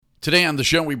Today on the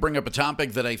show, we bring up a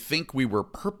topic that I think we were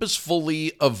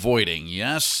purposefully avoiding.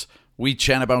 Yes, we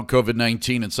chat about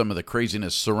COVID-19 and some of the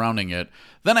craziness surrounding it.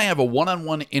 Then I have a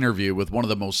one-on-one interview with one of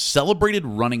the most celebrated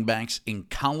running backs in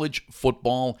college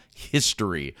football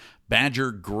history.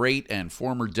 Badger great and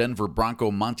former Denver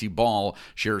Bronco Montee Ball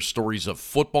shares stories of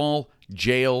football,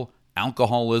 jail,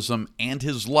 alcoholism, and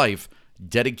his life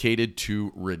dedicated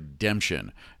to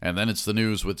redemption. And then it's the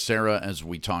news with Sarah as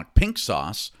we talk pink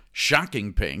sauce,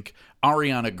 shocking pink,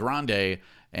 Ariana Grande,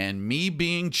 and me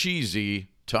being cheesy,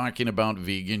 talking about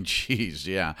vegan cheese.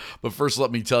 Yeah, but first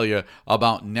let me tell you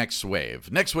about Next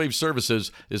Wave. Next Wave Services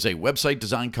is a website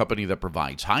design company that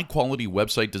provides high-quality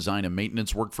website design and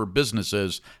maintenance work for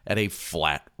businesses at a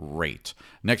flat rate.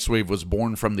 Next Wave was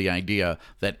born from the idea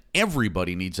that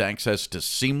everybody needs access to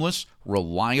seamless,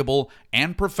 reliable,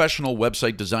 and professional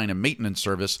website design and maintenance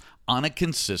service on a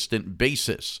consistent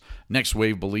basis.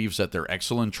 NextWave believes that their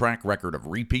excellent track record of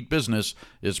repeat business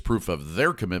is proof of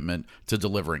their commitment to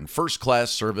delivering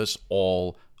first-class service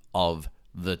all of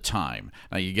the time.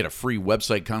 Now, you get a free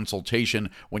website consultation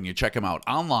when you check them out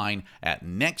online at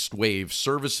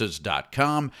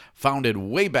nextwaveservices.com, founded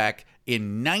way back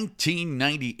in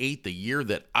 1998, the year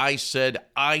that I said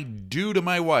I do to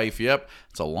my wife. Yep,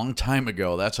 it's a long time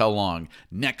ago. That's how long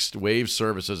Next Wave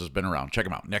Services has been around. Check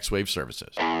them out, Next Wave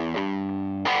Services. It's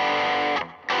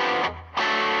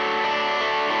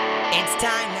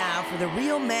time now for the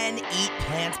Real Men Eat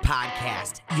Plants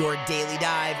podcast, your daily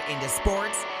dive into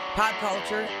sports, pop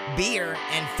culture, beer,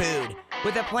 and food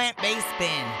with a plant-based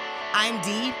spin. I'm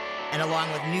Dee, and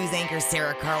along with news anchor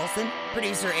Sarah Carlson,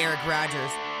 producer Eric Rogers,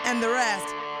 and the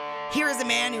rest, here is a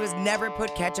man who has never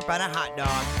put ketchup on a hot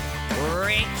dog,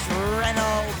 Rich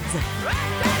Reynolds.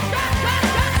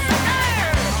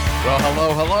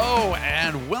 Well, hello,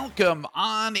 and welcome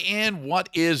on in. What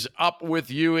is up with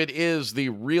you? It is the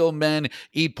Real Men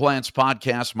Eat Plants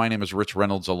podcast. My name is Rich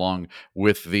Reynolds, along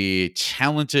with the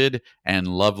talented and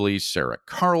lovely Sarah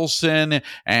Carlson,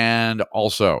 and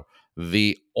also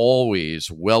the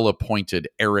always well-appointed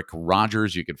Eric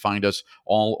Rogers. You can find us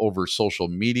all over social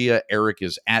media. Eric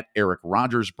is at Eric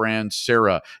Rogers Brand.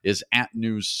 Sarah is at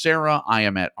News Sarah. I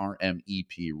am at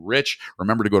RMEP Rich.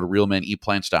 Remember to go to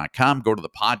realmeneatplants.com, go to the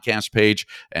podcast page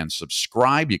and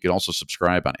subscribe. You can also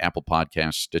subscribe on Apple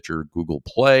Podcasts, Stitcher, Google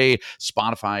Play,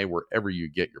 Spotify, wherever you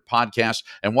get your podcasts.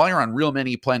 And while you're on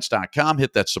realmeneatplants.com,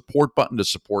 hit that support button to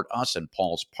support us and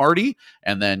Paul's party.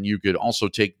 And then you could also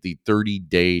take the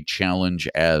 30-day challenge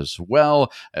as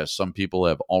well, as some people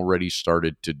have already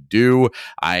started to do.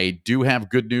 I do have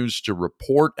good news to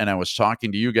report, and I was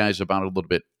talking to you guys about it a little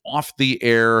bit off the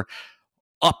air.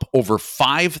 Up over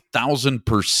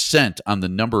 5,000% on the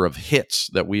number of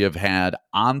hits that we have had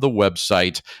on the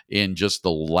website in just the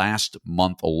last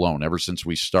month alone, ever since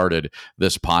we started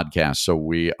this podcast. So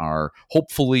we are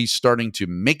hopefully starting to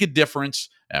make a difference,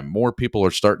 and more people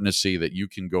are starting to see that you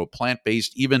can go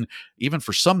plant-based even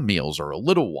for some meals or a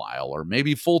little while or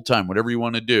maybe full-time, whatever you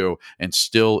want to do, and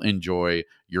still enjoy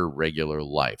your regular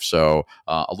life. So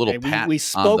a little pat we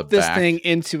spoke on the this back. thing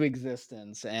into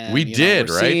existence, and We did,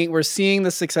 right? We're seeing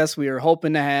the success we were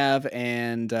hoping to have,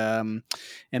 and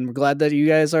we're glad that you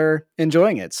guys are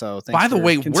enjoying it. So thanks. By the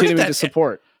way, continuing to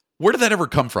support. Where did that ever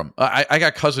come from? I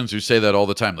got cousins who say that all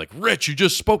the time, like, Rich, you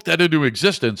just spoke that into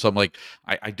existence. I'm like,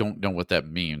 I don't know what that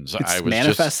means. It's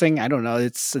manifesting. I don't know.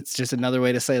 It's just another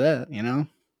way to say that,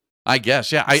 I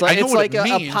guess, yeah. I know what like it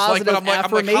means. a positive I'm like,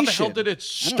 how the hell did it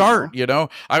start?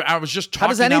 I was just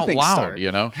talking out loud,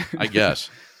 I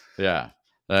guess. Yeah.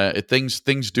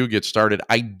 Things do get started.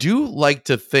 I do like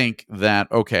to think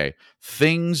that, okay,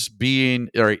 things being,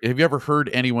 all right, have you ever heard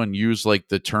anyone use like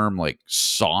the term like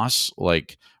sauce,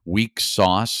 like weak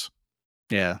sauce?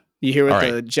 Yeah. You hear what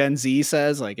the Gen Z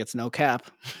says? Like, it's no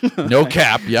cap. No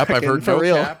cap. Yep. I've heard no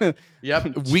cap. Yep.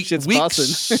 Weak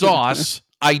bussin'. sauce.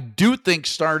 I do think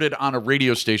started on a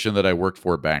radio station that I worked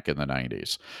for back in the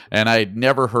 90s. And I'd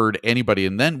never heard anybody.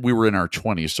 And then we were in our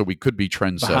 20s, so we could be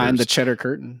trendsetters. Behind the cheddar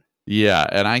curtain. Yeah,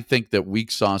 and I think that weak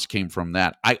sauce came from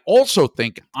that. I also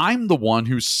think I'm the one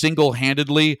who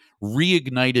single-handedly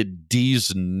reignited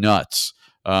D's nuts.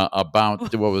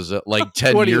 About, what was it, like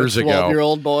 10 years ago.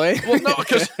 12-year-old boy? Well, no,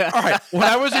 because, all right, when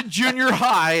I was in junior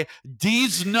high,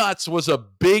 D's Nuts was a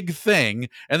big thing,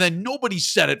 and then nobody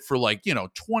said it for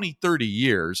 20, 30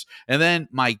 years. And then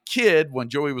my kid, when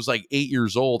Joey was like 8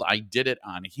 years old, I did it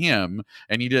on him,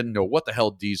 and he didn't know what the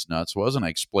hell D's Nuts was, and I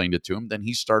explained it to him. Then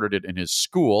he started it in his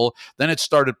school. Then it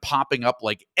started popping up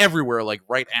like everywhere, like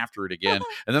right after it again.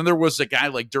 And then there was a guy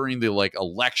like during the like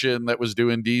election that was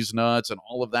doing D's Nuts and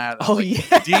all of that. Oh, yeah.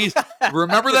 D's.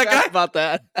 Remember that Forgot guy? about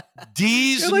that.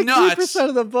 D's You're like nuts. 3%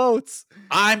 of the votes.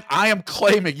 I am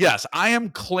claiming, yes, I am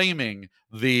claiming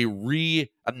the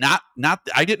not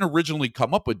I didn't originally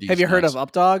come up with D's Have you heard nuts,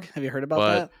 of Updog? Have you heard about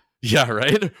but yeah,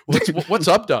 right. What's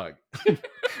up, dog?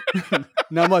 that?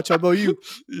 Not much. How about you?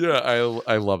 Yeah,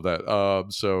 I love that.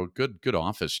 So good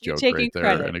office You're joke taking right there,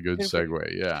 credit. and a good Good for-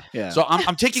 segue. Yeah. Yeah. So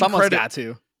I'm taking Someone's credit. got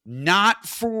to. Not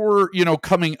for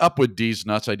coming up with D's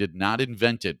nuts. I did not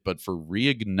invent it, but for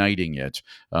reigniting it,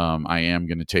 I am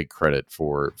going to take credit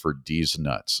for D's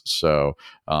nuts. So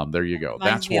there you go. Reminds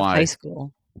That's me of why. high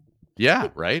school. Yeah,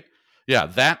 right. Yeah,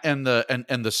 that and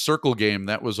the circle game,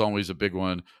 that was always a big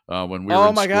one when we were Oh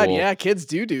in my God. school. Yeah. Kids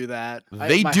do that.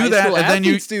 They My do high that, school and then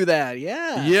you athletes do that.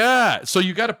 Yeah. Yeah. So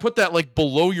you got to put that like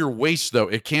below your waist, though.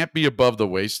 It can't be above the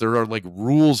waist. There are like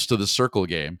rules to the circle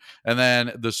game. And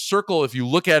then the circle, if you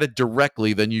look at it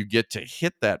directly, then you get to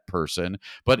hit that person.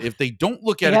 But if they don't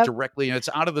look at it Yep. directly and it's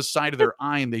out of the side of their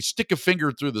eye and they stick a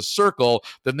finger through the circle,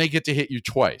 then they get to hit you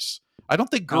twice. I don't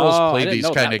think girls Oh, I play didn't these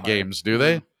know kind that of part. games, do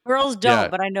they? Girls don't, Yeah,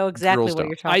 but I know exactly girls what don't.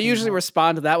 you're talking I usually about.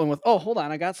 respond to that one with, "Oh, hold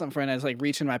on, I got something for you." And I just like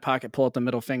reach in my pocket, pull out the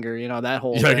middle finger, that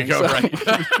whole There thing. you go, So- right.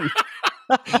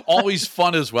 Always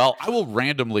fun as well. I will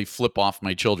randomly flip off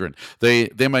my children. They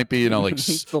might be like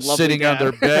The lovely sitting on dad.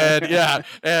 their bed, yeah,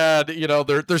 and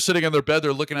they're sitting on their bed,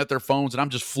 they're looking at their phones, and I'm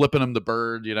just flipping them the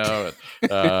bird, sometimes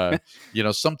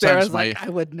Sarah's my like, "I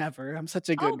would never. I'm such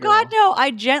a good Oh girl." God, no!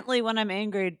 I gently, when I'm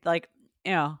angry, like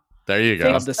there you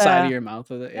go. Rub the side of your mouth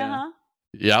with it. Yeah. uh-huh.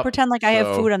 Yep. Pretend like I have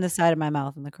So- food on the side of my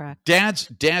mouth in the crack. Dads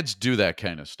do that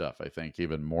kind of stuff, I think,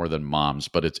 even more than moms.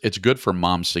 But it's good for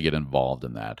moms to get involved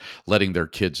in that, letting their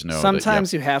kids know.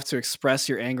 Sometimes you have to express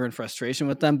your anger and frustration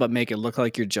with them, but make it look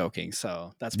like you're joking.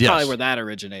 So that's probably Yes. where that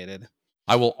originated.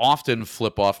 I will often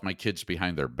flip off my kids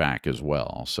behind their back as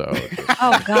well. So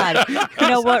Oh God! You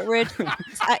know what, Rich?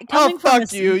 Oh,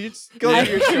 fuck you. You just go Yeah.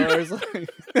 to your chores.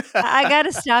 I got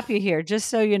to stop you here, just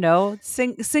so you know.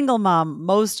 Single mom,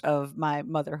 most of my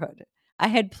motherhood, I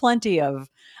had plenty of.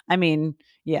 Plenty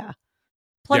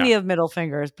of middle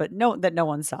fingers, but no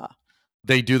one saw.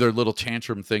 they do their little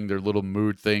tantrum thing, their little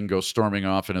mood thing, go storming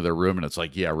off into their room, and it's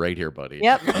like, yeah, right here, buddy.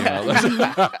 Yep.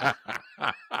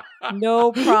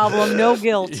 No problem, no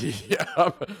guilt. Yeah,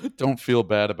 don't feel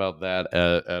bad about that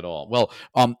at all. Well,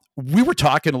 we were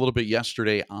talking a little bit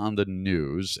yesterday on the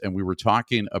news, and we were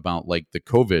talking about like the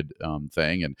COVID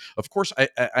thing, and of course,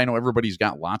 I know everybody's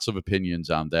got lots of opinions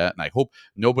on that, and I hope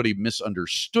nobody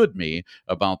misunderstood me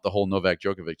about the whole Novak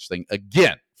Djokovic thing.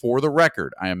 Again, for the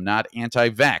record, I am not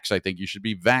anti-vax. I think you should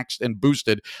be vaxxed and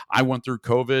boosted. I went through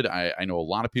COVID. I know a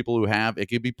lot of people who have. It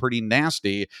can be pretty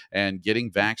nasty, and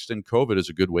getting vaxxed and COVID is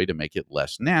a good way to make it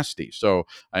less nasty. So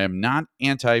I am not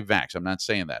anti-vax. I'm not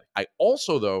saying that. I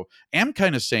also, though, am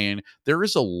kind of saying there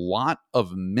is a lot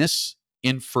of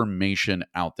misinformation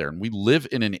out there. And we live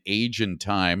in an age and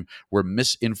time where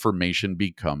misinformation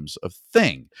becomes a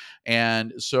thing.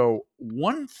 And so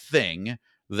one thing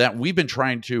that we've been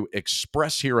trying to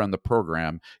express here on the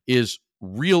program is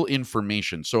real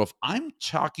information. So if I'm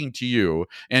talking to you,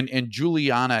 and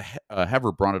Juliana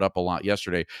Hever brought it up a lot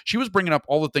yesterday, she was bringing up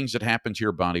all the things that happen to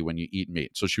your body when you eat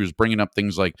meat. So she was bringing up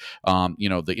things like,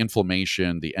 the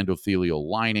inflammation, the endothelial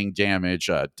lining damage,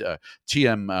 TMAO,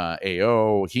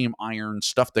 heme iron,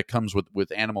 stuff that comes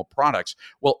with animal products.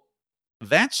 Well,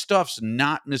 that stuff's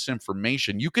not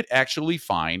misinformation. You could actually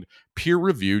find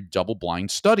peer-reviewed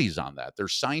double-blind studies on that.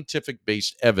 There's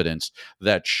scientific-based evidence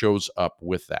that shows up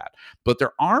with that. But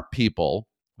there are people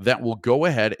that will go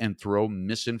ahead and throw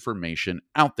misinformation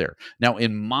out there. Now,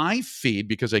 in my feed,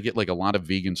 because I get like a lot of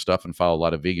vegan stuff and follow a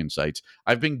lot of vegan sites,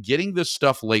 I've been getting this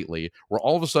stuff lately where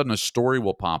all of a sudden a story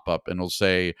will pop up and it'll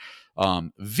say,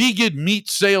 vegan meat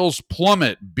sales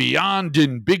plummet, Beyond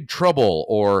in big trouble,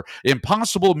 or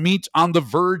Impossible Meat on the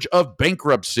verge of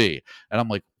bankruptcy. And I'm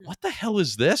like, what the hell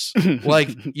is this? Like,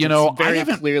 It's very I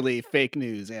haven't clearly fake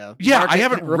news. Yeah. Yeah, Mark I it,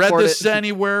 haven't read report this it.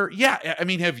 anywhere. Yeah, I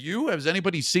mean, have you? Has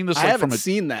anybody seen this? I Like haven't from a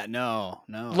seen that. No,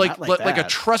 like not like a that.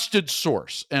 trusted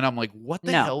source? And I'm like, what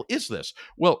the No. hell is this?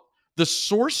 Well, the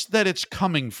source that it's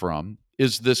coming from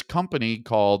is this company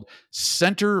called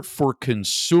Center for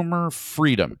Consumer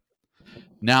Freedom.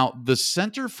 Now, the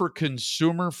Center for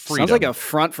Consumer Freedom Sounds like a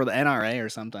front for the NRA or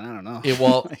something. I don't know.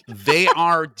 well, they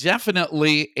are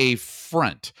definitely a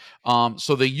front.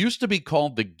 So they used to be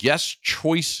called the Guest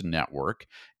Choice Network,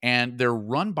 and they're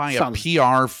run by Sounds a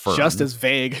PR firm. just as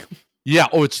vague. Yeah.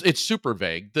 Oh, it's super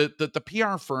vague. The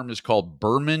PR firm is called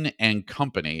Berman and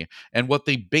Company, and what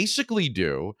they basically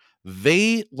do,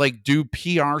 they like do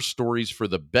PR stories for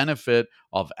the benefit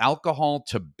of alcohol,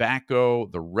 tobacco,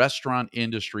 the restaurant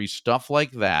industry, stuff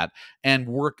like that, and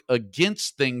work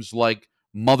against things like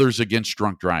Mothers Against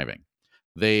Drunk Driving.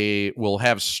 They will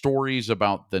have stories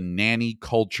about the nanny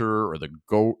culture or the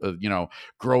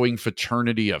growing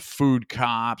fraternity of food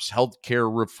cops,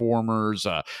 healthcare reformers,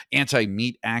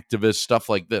 anti-meat activists, stuff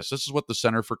like this. This is what the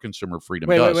Center for Consumer Freedom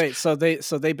does. Wait. So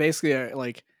they basically are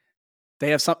like, they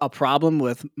have a problem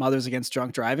with Mothers Against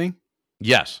Drunk Driving.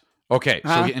 Yes. Okay. So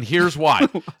and here's why.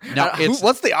 Now,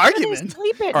 what's the argument?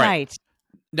 Sleep at All right. night.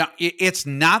 Now, it's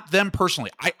not them personally.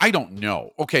 I don't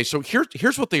know. Okay, so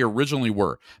here's what they originally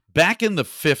were. Back in the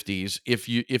 50s, if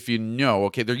you know,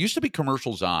 okay, there used to be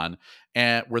commercials on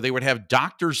where they would have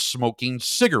doctors smoking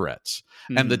cigarettes.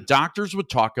 And the doctors would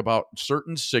talk about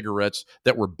certain cigarettes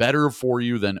that were better for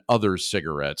you than other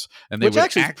cigarettes. And they Which would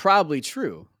actually is probably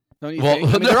true. Don't you think?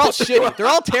 I mean, they're all shitty. They're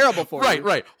all terrible for you.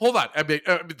 Right. Hold on. I mean,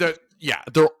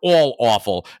 they're all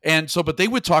awful. And so, but they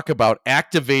would talk about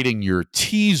activating your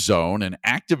T-zone, and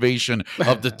activation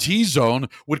of the T-zone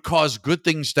would cause good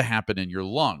things to happen in your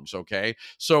lungs. Okay.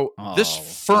 So this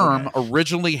firm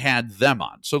originally had them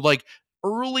on. So like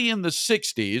early in the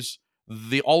 60s,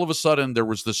 all of a sudden there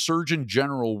was the Surgeon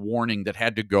General warning that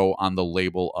had to go on the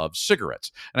label of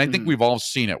cigarettes. And I think we've all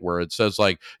seen it where it says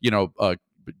like,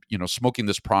 smoking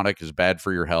this product is bad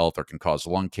for your health or can cause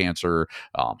lung cancer,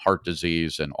 heart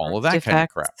disease, and all of that kind of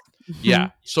crap. Yeah.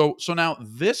 So now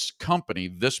this company,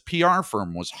 this PR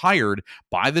firm, was hired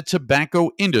by the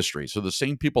tobacco industry. So the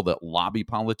same people that lobby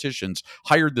politicians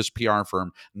hired this PR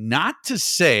firm not to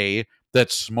say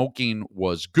that smoking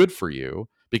was good for you,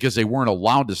 because they weren't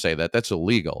allowed to say that. That's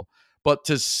illegal. But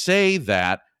to say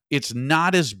that it's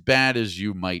not as bad as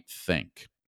you might think.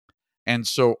 And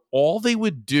so all they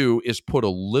would do is put a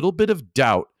little bit of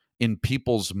doubt in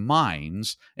people's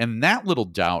minds. And that little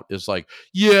doubt is like,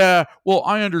 yeah, well,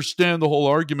 I understand the whole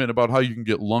argument about how you can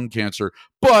get lung cancer,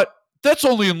 but that's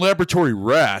only in laboratory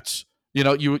rats.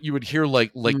 You would hear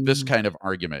like this kind of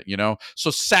argument, So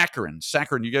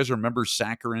saccharin, you guys remember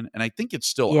saccharin? And I think it's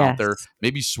still out there.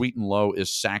 Maybe Sweet and Low is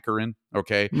saccharin,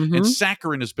 okay? And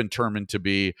saccharin has been determined to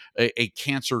be a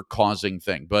cancer-causing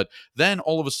thing. But then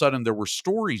all of a sudden there were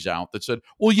stories out that said,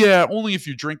 well, yeah, only if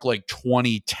you drink like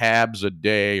 20 tabs a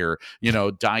day, or,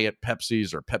 Diet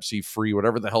Pepsis or Pepsi Free,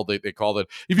 whatever the hell they called it.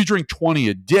 If you drink 20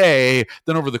 a day,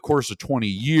 then over the course of 20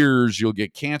 years, you'll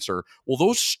get cancer. Well,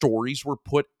 those stories were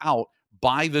put out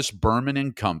by this Berman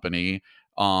and Company,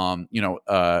 PR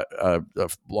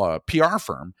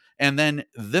firm. And then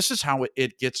this is how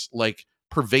it gets like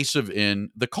pervasive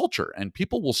in the culture. And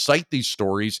people will cite these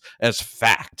stories as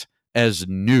fact, as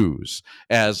news,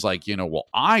 as like, well,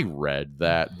 I read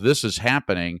that this is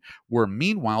happening, where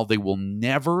meanwhile, they will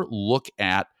never look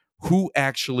at who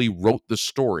actually wrote the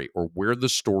story, or where the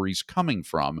story's coming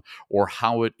from, or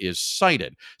how it is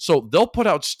cited. So they'll put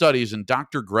out studies, and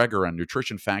Dr. Greger on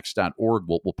nutritionfacts.org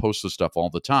will post this stuff all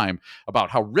the time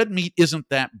about how red meat isn't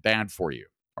that bad for you.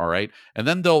 All right. And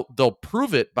then they'll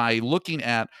prove it by looking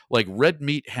at like red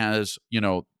meat has,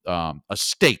 a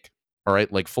steak. All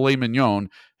right, like filet mignon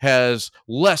has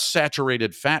less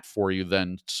saturated fat for you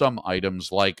than some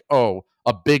items like,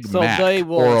 a Big Mac they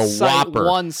will or a cite Whopper.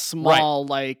 One small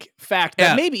like fact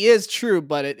that maybe is true,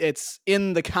 but it's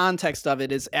in the context of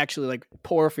it is actually like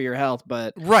poor for your health.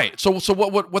 But right, so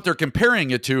what they're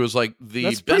comparing it to is like the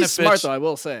that's benefits. Pretty smart, though, I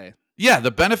will say. Yeah,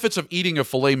 the benefits of eating a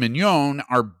filet mignon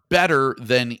are better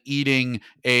than eating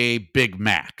a Big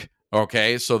Mac.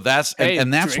 Okay, so that's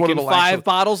and that's what it'll 5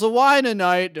 bottles of wine a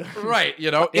night. Right,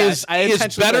 is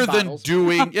better than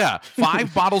doing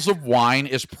 5 bottles of wine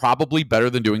is probably better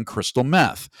than doing crystal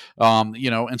meth.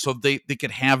 And so they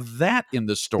could have that in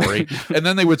the story, and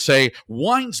then they would say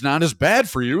wine's not as bad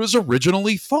for you as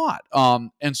originally thought.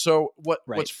 And so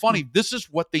what's funny, this is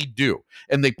what they do,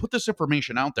 and they put this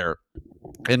information out there,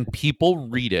 and people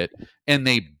read it and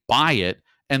they buy it,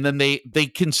 and then they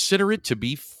consider it to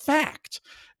be fact.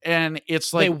 And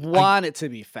it's like they want it to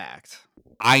be fact.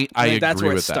 I agree that's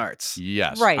where with it starts. That.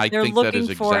 Yes, right. They're think looking that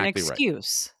is for exactly an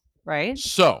excuse, right?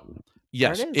 So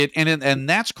yes, and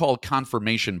that's called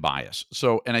confirmation bias.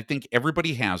 So, and I think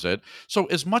everybody has it. So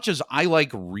as much as I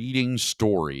like reading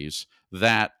stories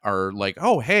that are like,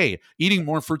 oh, hey, eating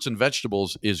more fruits and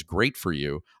vegetables is great for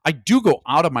you, I do go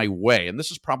out of my way, and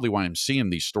this is probably why I'm seeing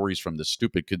these stories from the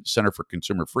stupid Center for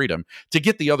Consumer Freedom, to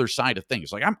get the other side of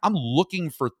things. Like I'm looking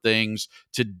for things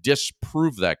to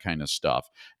disprove that kind of stuff.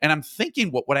 And I'm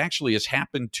thinking what actually has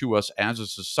happened to us as a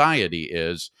society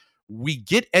is we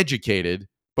get educated,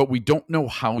 but we don't know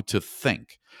how to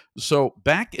think. So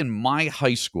back in my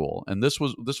high school, and this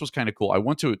was kind of cool, I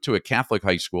went to a Catholic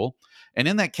high school, and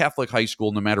in that Catholic high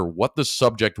school, no matter what the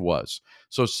subject was,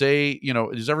 so say,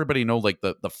 does everybody know like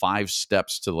the 5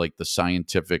 steps to like the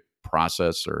scientific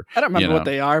process, or I don't remember you what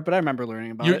know, they are, but I remember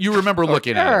learning about it. you remember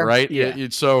looking at it, sure. right? Yeah.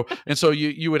 So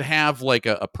you would have like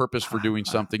a purpose for doing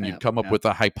something. You'd come up with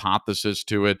a hypothesis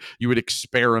to it. You would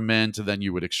experiment, and then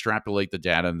you would extrapolate the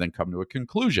data, and then come to a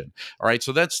conclusion. All right.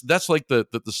 So that's like the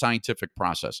scientific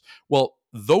process. Well,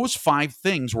 those 5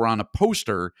 things were on a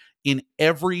poster in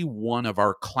every one of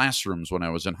our classrooms when I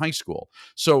was in high school.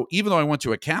 So even though I went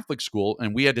to a Catholic school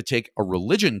and we had to take a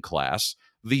religion class,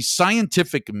 the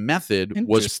scientific method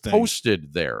was Interesting.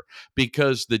 posted there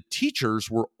because the teachers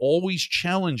were always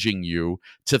challenging you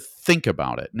to think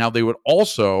about it. Now, they would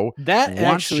also That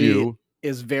want actually you.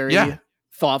 is very Yeah.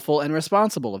 thoughtful and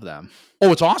responsible of them.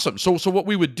 Oh, it's awesome. So what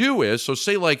we would do is, so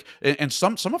say like, and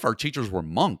some of our teachers were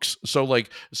monks.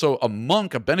 So a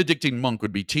monk, a Benedictine monk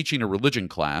would be teaching a religion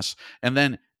class and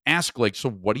then ask like, so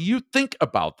what do you think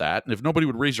about that? And if nobody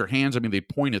would raise their hands, I mean, they'd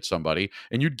point at somebody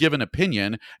and you'd give an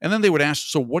opinion. And then they would ask,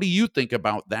 so what do you think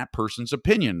about that person's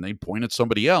opinion? And they'd point at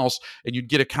somebody else and you'd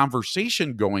get a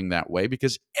conversation going that way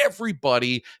because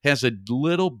everybody has a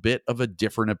little bit of a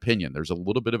different opinion. There's a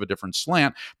little bit of a different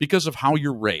slant because of how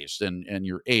you're raised and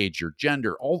your age, your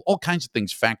gender, all kinds of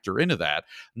things factor into that.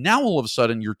 Now, all of a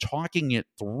sudden, you're talking it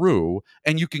through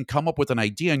and you can come up with an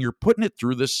idea and you're putting it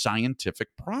through this scientific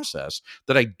process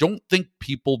that I don't think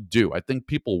people do. I think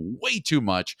people way too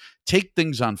much take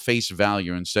things on face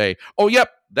value and say, oh, yep,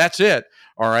 that's it.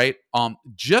 All right.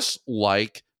 Just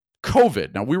like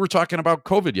COVID. Now, we were talking about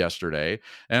COVID yesterday,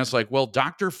 and it's like, well,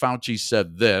 Dr. Fauci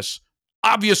said this,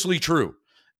 obviously true.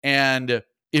 And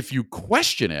if you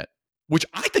question it, which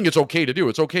I think it's okay to do,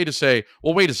 it's okay to say,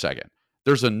 well, wait a second.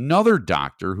 There's another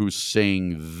doctor who's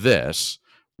saying this.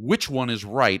 Which one is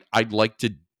right? I'd like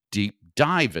to deep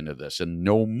dive into this and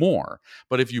know more.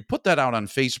 But if you put that out on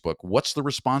Facebook, what's the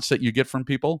response that you get from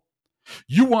people?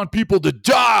 You want people to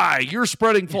die. You're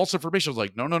spreading false information. It's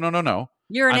like, no.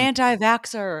 You're an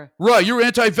anti-vaxxer. Right. You're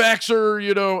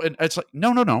anti-vaxxer, and it's like,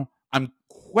 no. I'm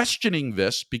questioning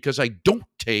this because I don't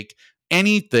take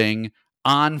anything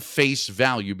on face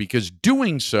value because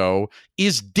doing so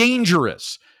is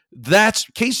dangerous. That's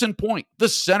case in point, the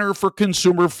Center for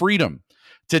Consumer Freedom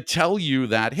to tell you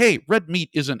that, hey, red meat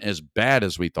isn't as bad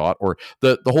as we thought, or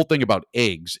the whole thing about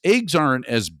eggs. Eggs aren't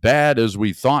as bad as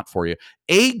we thought for you.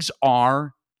 Eggs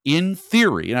are, in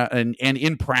theory and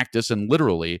in practice and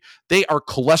literally, they are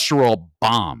cholesterol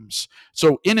bombs.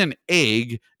 So in an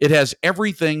egg, it has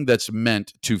everything that's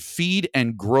meant to feed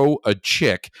and grow a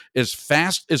chick as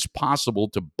fast as possible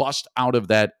to bust out of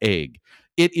that egg.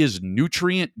 It is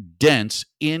nutrient dense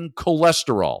in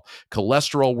cholesterol.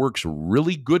 Cholesterol works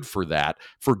really good for that,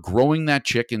 for growing that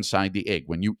chick inside the egg.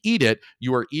 When you eat it,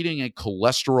 you are eating a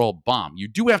cholesterol bomb. You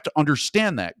do have to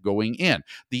understand that going in.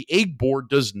 The egg board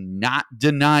does not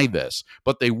deny this,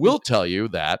 but they will tell you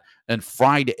that a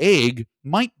fried egg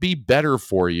might be better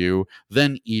for you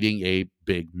than eating a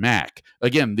Big Mac.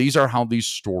 Again, these are how these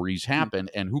stories happen.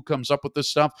 And who comes up with this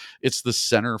stuff? It's the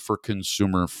Center for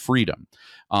Consumer Freedom.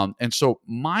 And so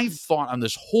my thought on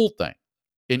this whole thing,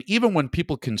 and even when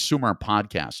people consume our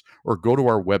podcast or go to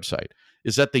our website,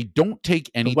 is that they don't take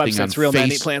anything on website's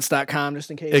realmeneatplants.com,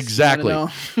 just in case. Exactly.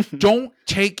 Don't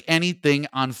take anything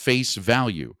on face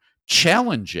value.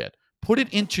 Challenge it. Put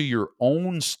it into your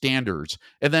own standards.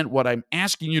 And then what I'm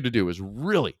asking you to do is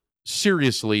really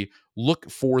seriously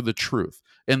look for the truth.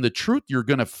 And the truth you're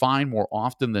going to find more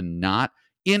often than not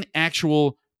in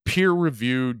actual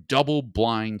peer-reviewed,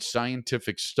 double-blind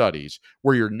scientific studies.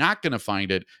 Where you're not going to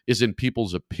find it is in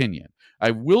people's opinion.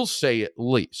 I will say at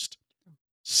least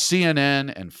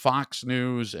CNN and Fox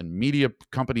News and media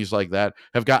companies like that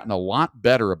have gotten a lot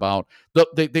better about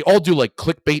they all do like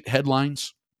clickbait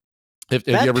headlines. Have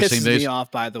you ever seen these? Me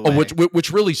off, by the way.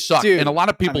 Which really suck. Dude, and a lot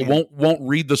of people won't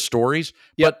read the stories.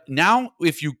 Yep. But now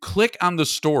if you click on the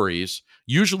stories,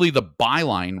 usually the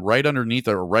byline right underneath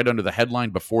it or right under the headline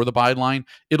before the byline,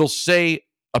 it'll say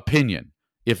opinion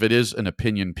if it is an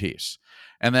opinion piece.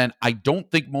 And then I don't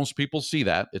think most people see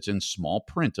that. It's in small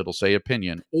print. It'll say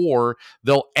opinion, or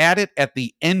they'll add it at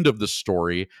the end of the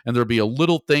story, and there'll be a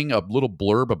little thing, a little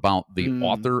blurb about the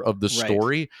author of the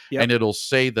story, and it'll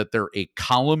say that they're a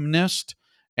columnist.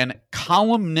 And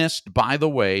columnist, by the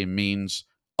way, means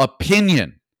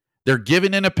opinion. They're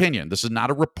giving an opinion. This is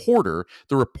not a reporter.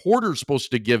 The reporter is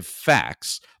supposed to give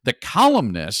facts. The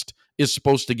columnist is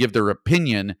supposed to give their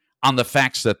opinion on the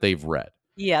facts that they've read.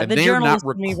 Yeah, and the journalist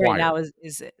in me right now required.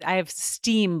 is I have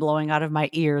steam blowing out of my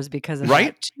ears because of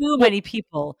Right? that. Too many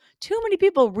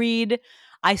people read,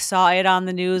 I saw it on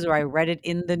the news or I read it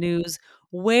in the news.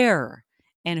 Where?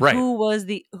 And Right. who was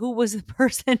the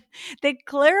person that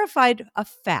clarified a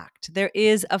fact? There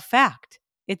is a fact.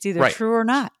 It's either Right. true or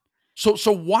not.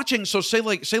 So watching, so say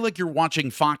like you're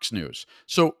watching Fox News.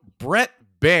 So Brett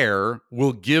Baer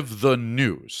will give the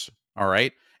news, all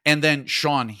right? And then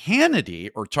Sean Hannity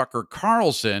or Tucker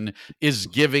Carlson is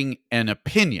giving an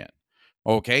opinion.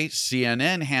 Okay,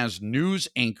 CNN has news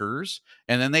anchors,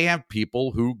 and then they have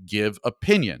people who give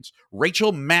opinions.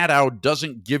 Rachel Maddow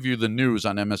doesn't give you the news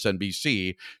on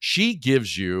MSNBC. She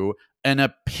gives you an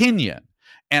opinion.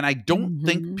 And I don't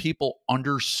think people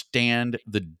understand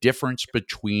the difference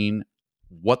between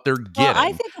what they're Well, I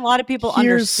getting. think a lot of people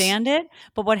understand it,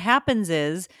 but what happens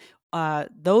is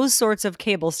those sorts of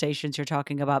cable stations you're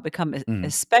talking about become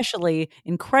especially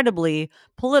incredibly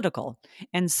political.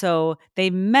 And so they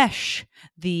mesh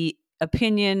the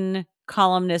opinion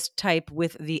columnist type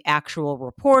with the actual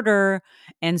reporter.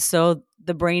 And so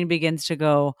the brain begins to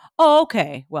go, oh,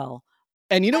 okay, well.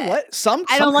 And you know what? Some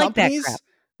I don't like that crap. companies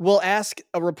will ask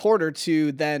a reporter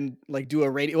to then like do a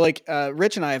radio. Like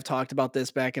Rich and I have talked about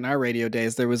this back in our radio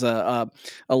days. There was a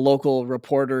local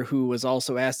reporter who was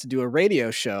also asked to do a radio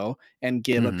show and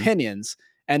give opinions.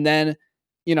 And then,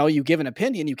 you give an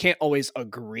opinion. You can't always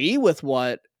agree with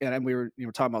what. And we were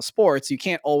talking about sports. You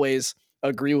can't always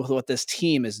agree with what this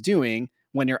team is doing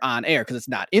when you're on air because it's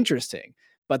not interesting.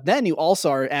 But then you also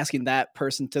are asking that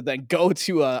person to then go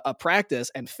to a practice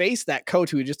and face that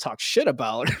coach who you just talked shit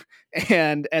about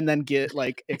and then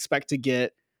expect to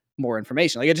get more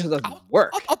information. Like it just doesn't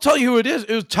work. I'll tell you who it is.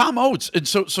 It was Tom Oates. And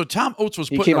so Tom Oates was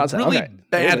put in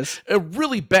a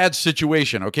really bad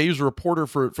situation. Okay. He was a reporter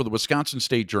for the Wisconsin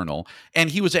State Journal, and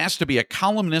he was asked to be a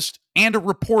columnist and a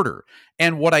reporter.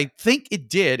 And what I think it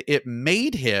did, it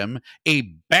made him a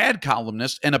bad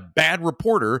columnist and a bad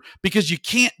reporter because you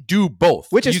can't do both.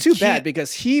 Which is too bad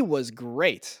because he was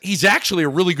great. He's actually a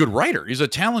really good writer. He's a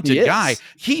talented guy.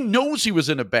 He knows he was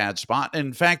in a bad spot. And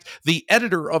in fact, the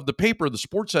editor of the paper, the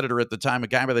sports editor at the time, a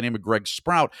guy by the name of Greg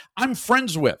Sprout, I'm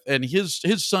friends with. And his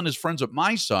son is friends with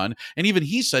my son. And even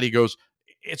he said, he goes,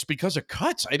 it's because of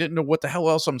cuts. I didn't know what the hell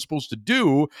else I'm supposed to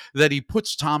do, that he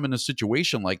puts Tom in a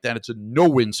situation like that. It's a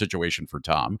no-win situation for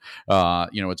Tom.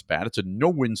 It's bad. It's a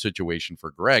no-win situation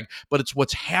for Greg, but it's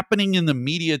what's happening in the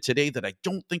media today that I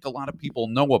don't think a lot of people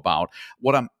know about.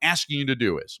 What I'm asking you to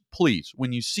do is, please,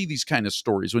 when you see these kind of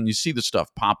stories, when you see the stuff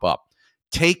pop up,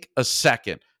 take a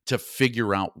second to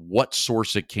figure out what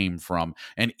source it came from.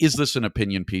 And is this an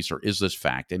opinion piece or is this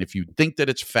fact? And if you think that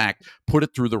it's fact, put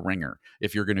it through the ringer.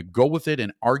 If you're going to go with it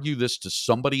and argue this to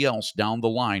somebody else down the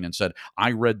line and said,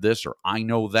 I read this or I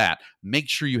know that, make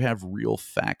sure you have real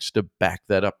facts to back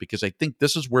that up, because I think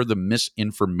this is where the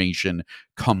misinformation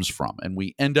comes from. And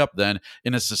we end up then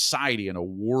in a society, in a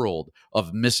world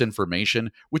of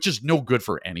misinformation, which is no good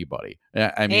for anybody.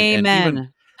 I mean,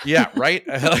 Amen. Right?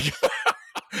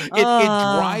 It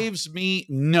drives me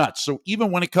nuts. So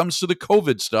even when it comes to the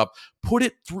COVID stuff, put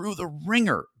it through the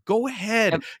ringer. Go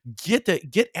ahead, get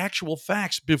actual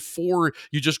facts before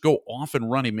you just go off and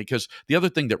running. Because the other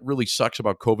thing that really sucks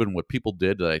about COVID and what people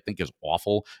did that I think is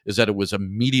awful is that it was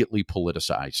immediately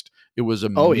politicized. It was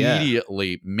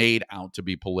immediately made out to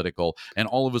be political. And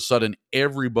all of a sudden,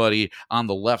 everybody on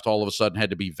the left all of a sudden had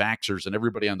to be vaxxers, and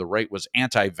everybody on the right was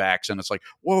anti-vax. And it's like,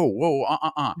 whoa.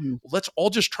 Let's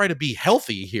all just try to be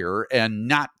healthy here and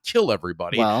not kill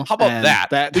everybody. Well, how about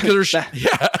that? Because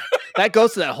that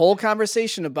goes to that whole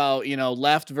conversation about,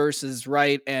 left versus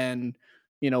right and,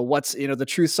 what's, the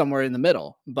truth somewhere in the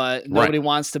middle, but nobody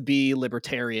wants to be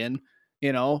libertarian,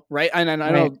 right. And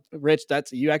I know, Rich,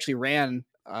 you actually ran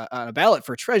on a ballot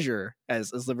for treasurer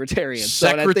as libertarian.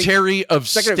 Secretary of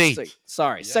State.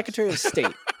 Sorry. Yes. Secretary of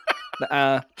State.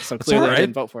 So clearly I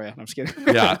didn't vote for you. I'm just kidding.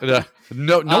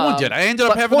 No one did. I ended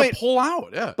up having to pull out.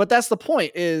 Yeah. But that's the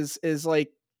point is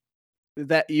like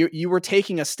that you were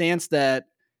taking a stance that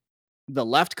the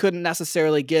left couldn't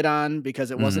necessarily get on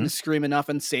because it wasn't extreme enough,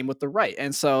 and same with the right.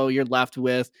 And so you're left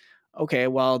with, okay,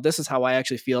 well, this is how I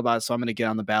actually feel about it, so I'm going to get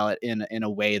on the ballot in a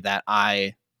way that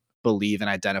I believe and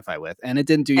identify with. And it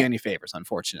didn't do you any favors,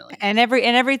 unfortunately. And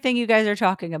everything you guys are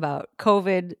talking about,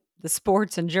 COVID, the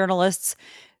sports and journalists,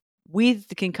 we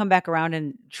can come back around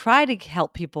and try to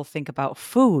help people think about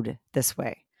food this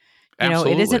way.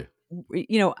 Absolutely. It isn't,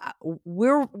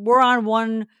 we're on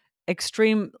one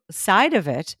extreme side of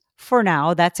it for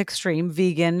now. That's extreme,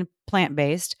 vegan,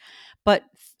 plant-based, but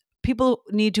people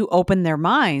need to open their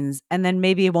minds, and then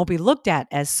maybe it won't be looked at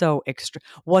as so extreme.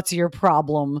 What's your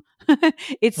problem?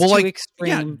 It's too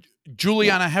extreme.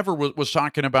 Juliana Hever was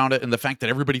talking about it, and the fact that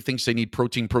everybody thinks they need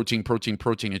protein,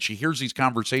 and she hears these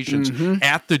conversations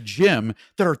at the gym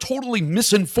that are totally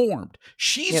misinformed.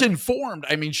 She's informed.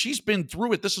 I mean, she's been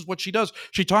through it. This is what she does.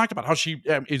 She talked about how she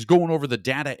is going over the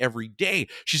data every day.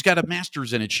 She's got a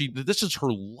master's in it. This is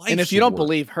her life. And if you don't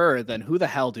believe her, then who the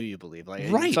hell do you believe?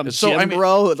 Like, right? Some gym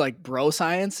bro, like bro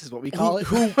science is what we call it.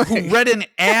 Who read an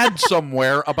ad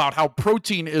somewhere about how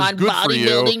protein is on good for you?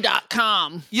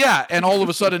 bodybuilding.com. Yeah, and all of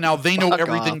a sudden now they know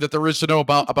everything that there is to know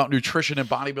about nutrition and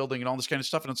bodybuilding and all this kind of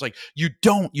stuff. And it's like, you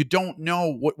don't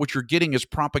know what you're getting is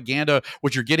propaganda.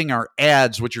 What you're getting are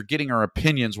ads. What you're getting are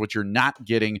opinions. What you're not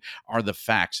getting are the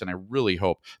facts. And I really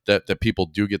hope that people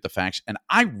do get the facts. And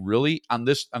I really, on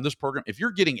this program, if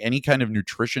you're getting any kind of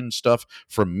nutrition stuff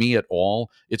from me at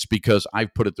all, it's because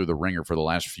I've put it through the ringer for the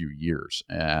last few years.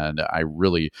 And I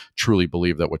really, truly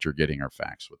believe that what you're getting are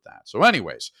facts with that. So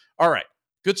anyways, all right.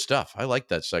 Good stuff. I like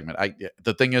that segment.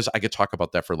 The thing is, I could talk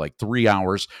about that for like 3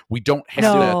 hours. We don't have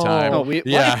that time. Oh,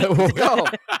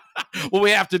 What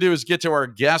we have to do is get to our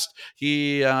guest.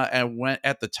 He and went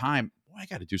at the time. I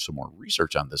got to do some more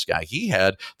research on this guy. He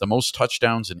had the most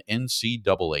touchdowns in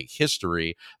NCAA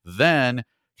history. Then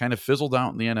kind of fizzled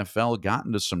out in the NFL, got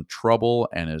into some trouble,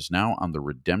 and is now on the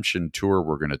redemption tour.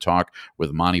 We're going to talk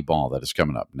with Montee Ball. That is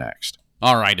coming up next.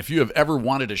 All right, if you have ever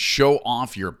wanted to show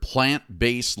off your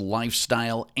plant-based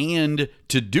lifestyle and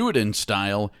to do it in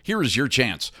style, here is your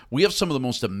chance. We have some of the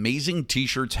most amazing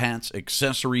t-shirts, hats,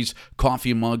 accessories,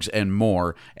 coffee mugs, and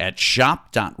more at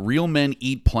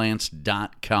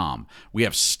shop.realmeneatplants.com. We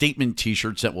have statement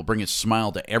t-shirts that will bring a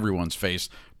smile to everyone's face.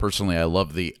 Personally, I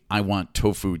love the I Want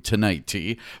Tofu Tonight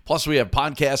tee. Plus, we have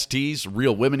podcast tees,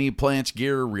 Real Women Eat Plants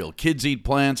gear, Real Kids Eat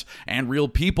Plants, and Real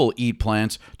People Eat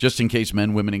Plants, just in case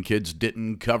men, women, and kids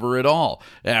didn't cover it all.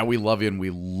 Yeah, we love you, and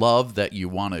we love that you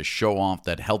want to show off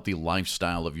that healthy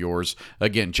lifestyle of yours.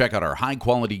 Again, check out our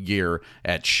high-quality gear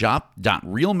at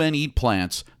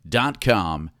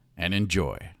shop.realmeneatplants.com and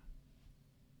enjoy.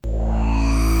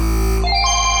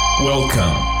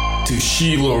 Welcome to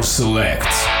Sheila Select.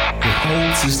 The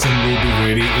whole system will be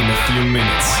ready in a few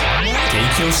minutes.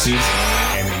 Take your seat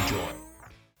and enjoy.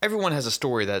 Everyone has a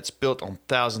story that's built on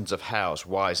thousands of hows,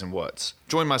 whys, and whats.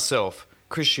 Join myself,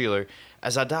 Chris Sheeler,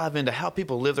 as I dive into how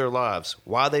people live their lives,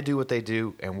 why they do what they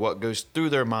do, and what goes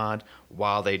through their mind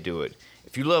while they do it.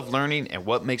 If you love learning and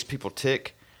what makes people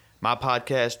tick, my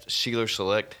podcast, Sheeler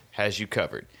Select, has you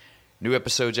covered. New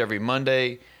episodes every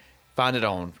Monday. Find it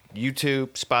on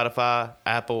YouTube, Spotify,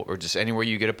 Apple, or just anywhere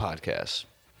you get a podcast.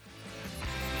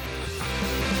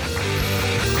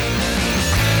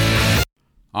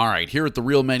 All right, here at the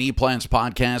Real Men Eat Plants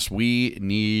podcast, we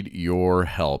need your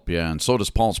help. Yeah, and so does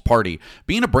Paul's Party.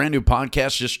 Being a brand new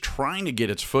podcast, just trying to get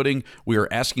its footing, we are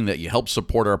asking that you help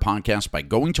support our podcast by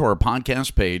going to our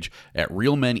podcast page at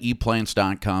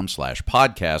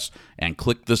realmeneatplants.com/podcast and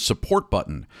click the support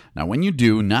button. Now, when you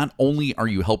do, not only are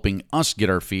you helping us get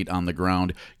our feet on the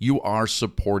ground, you are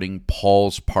supporting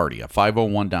Paul's Party, a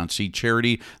 501c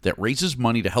charity that raises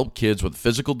money to help kids with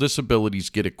physical disabilities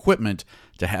get equipment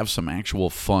to have some actual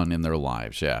fun in their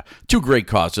lives. Yeah, two great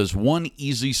causes, one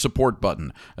easy support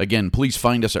button. Again, please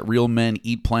find us at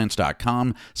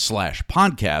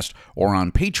realmeneatplants.com/podcast or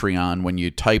on Patreon when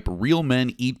you type Real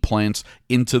Men Eat Plants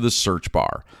into the search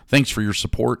bar. Thanks for your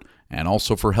support and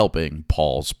also for helping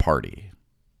Paul's Party.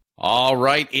 All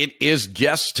right, it is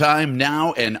guest time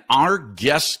now, and our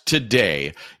guest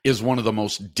today is one of the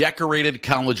most decorated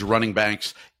college running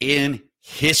backs in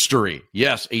history.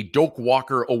 Yes, a Doak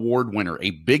Walker Award winner,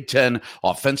 a Big Ten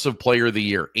Offensive Player of the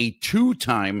Year, a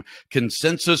two-time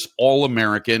consensus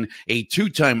All-American, a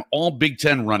two-time All-Big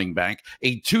Ten running back,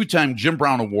 a two-time Jim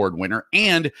Brown Award winner,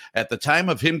 and at the time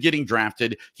of him getting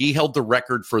drafted, he held the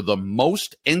record for the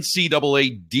most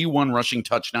NCAA D1 rushing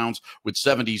touchdowns with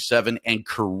 77 and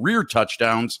career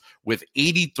touchdowns with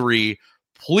 83.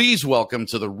 Please welcome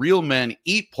to the Real Men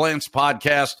Eat Plants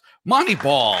podcast, Montee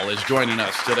Ball is joining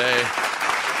us today.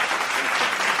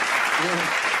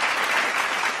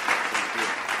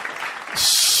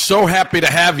 So happy to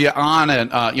have you on.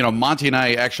 And, Montee and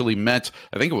I actually met,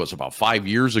 I think it was about 5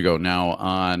 years ago now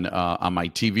on my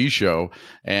TV show.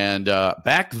 And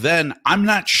back then, I'm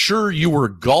not sure you were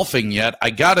golfing yet. I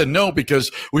got to know because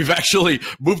we've actually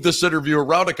moved this interview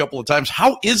around a couple of times.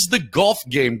 How is the golf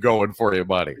game going for you,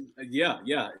 buddy?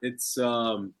 Yeah. It's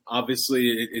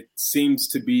obviously it seems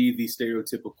to be the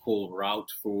stereotypical route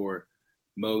for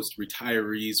most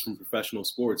retirees from professional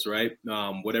sports, right?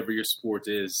 Whatever your sport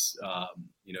is,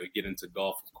 you get into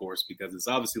golf, of course, because it's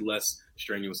obviously less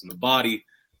strenuous on the body.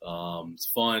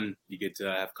 It's fun. You get to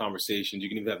have conversations. You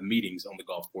can even have meetings on the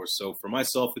golf course. So for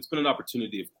myself, it's been an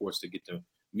opportunity, of course, to get to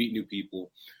meet new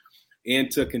people. and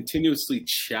to continuously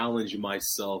challenge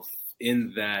myself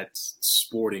in that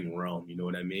sporting realm. You know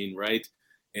what I mean? Right.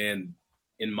 And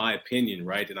in my opinion,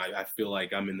 right, and I feel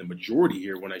like I'm in the majority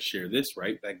here when I share this,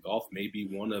 right, that golf may be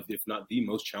one of, if not the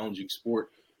most challenging sport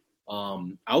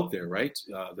out there, right?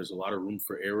 There's a lot of room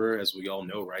for error, as we all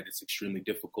know, right? It's extremely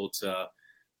difficult to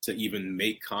even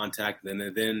make contact, and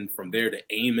then from there to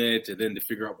aim it, and then to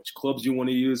figure out which clubs you want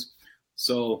to use.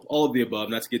 So all of the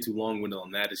above, not to get too long-winded on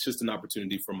that, it's just an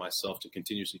opportunity for myself to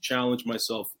continuously challenge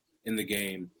myself in the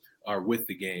game or with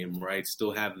the game, right?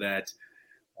 Still have that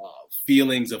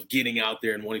feelings of getting out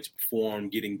there and wanting to perform,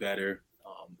 getting better,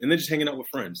 and then just hanging out with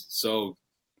friends. So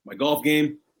my golf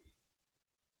game,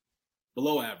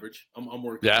 below average. I'm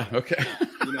working. Yeah. Okay.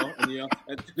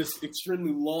 This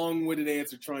extremely long-winded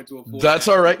answer trying to avoid. That's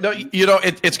all right. No,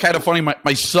 it's kind of funny.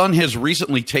 My son has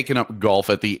recently taken up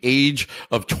golf at the age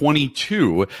of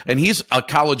 22, and he's a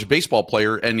college baseball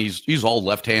player, and he's all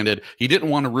left-handed. He didn't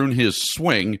want to ruin his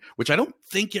swing, which I don't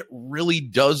think it really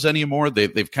does anymore.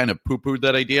 They've kind of poo-pooed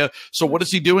that idea. So what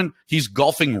is he doing? He's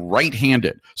golfing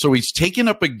right-handed. So he's taking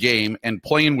up a game and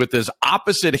playing with his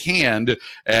opposite hand,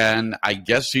 and I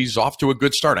guess he's off to a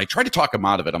good start. I try to talk him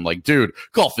out of it. I'm like, dude,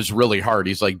 golf is really hard.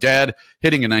 He's like, Dad,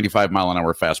 hitting a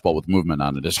 95-mile-an-hour fastball with movement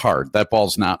on it is hard. That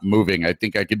ball's not moving. I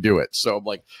think I can do it. So I'm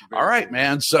like, all right,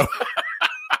 man. So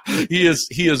he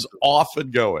is off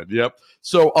and going. Yep.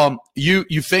 So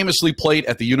you famously played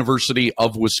at the University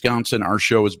of Wisconsin. Our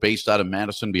show is based out of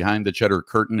Madison, behind the Cheddar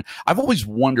Curtain. I've always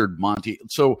wondered, Montee,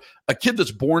 so a kid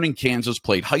that's born in Kansas,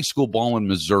 played high school ball in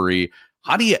Missouri.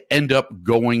 How do you end up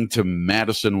going to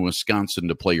Madison, Wisconsin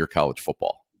to play your college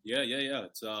football? Yeah.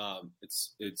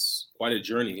 It's quite a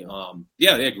journey.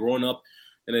 Growing up,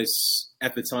 and it's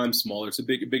at the time smaller. It's a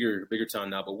bigger town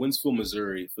now. But Winsville,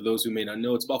 Missouri, for those who may not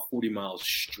know, it's about 40 miles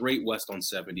straight west on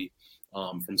 70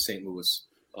 from St. Louis,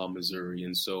 Missouri.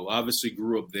 And so obviously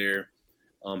grew up there,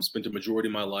 spent the majority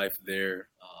of my life there,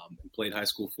 and played high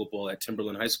school football at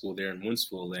Timberland High School there in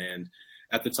Winsville. And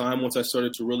at the time, once I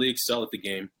started to really excel at the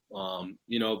game,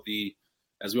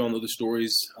 as we all know, the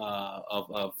stories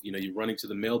of you running to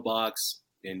the mailbox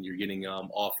and you're getting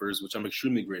offers, which I'm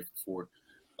extremely grateful for,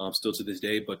 still to this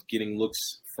day, but getting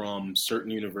looks from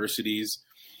certain universities.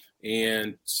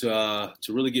 And to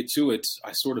really get to it,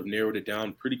 I sort of narrowed it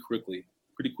down pretty quickly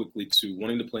to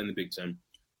wanting to play in the Big Ten,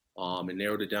 and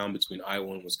narrowed it down between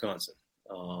Iowa and Wisconsin.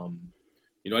 I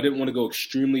didn't want to go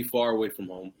extremely far away from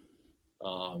home,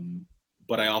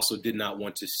 but I also did not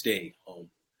want to stay home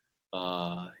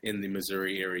in the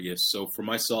Missouri area. So for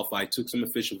myself, I took some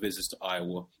official visits to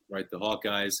Iowa, right? The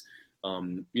Hawkeyes,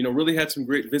 really had some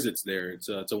great visits there. It's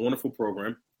a wonderful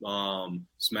program.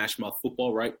 Smash mouth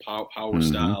football, right? Power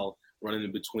style, running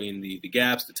in between the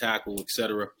gaps, the tackle,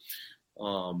 etc.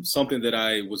 Something that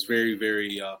I was very,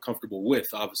 very comfortable with,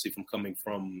 obviously from coming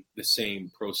from the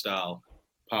same pro style,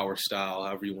 power style,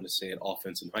 however you want to say it,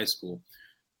 offense in high school.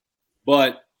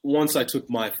 But once I took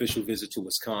my official visit to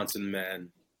Wisconsin,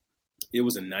 man, it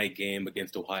was a night game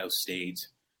against Ohio State.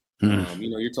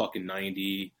 You're talking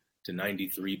 90 to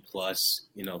 93 plus,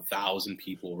 1,000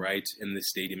 people, right, in the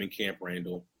stadium in Camp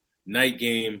Randall. Night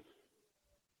game,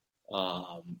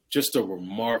 just a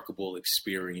remarkable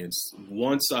experience.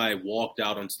 Once I walked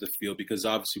out onto the field, because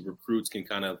obviously recruits can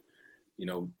kind of,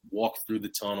 walk through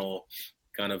the tunnel,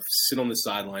 kind of sit on the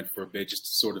sideline for a bit just to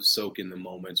sort of soak in the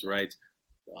moments, right?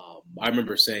 I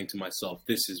remember saying to myself,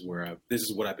 this is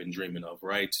what I've been dreaming of,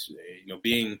 right?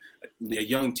 Being a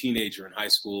young teenager in high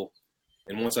school.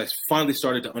 And once I finally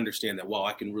started to understand that, wow,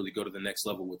 I can really go to the next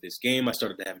level with this game, I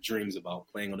started to have dreams about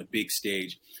playing on a big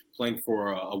stage, playing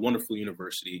for a wonderful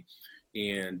university.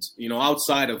 And,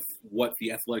 outside of what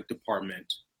the athletic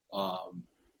department, was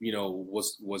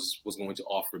going to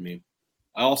offer me,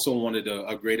 I also wanted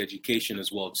a great education as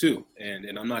well, too. And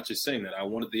I'm not just saying that. I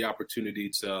wanted the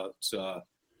opportunity to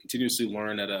continuously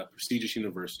learn at a prestigious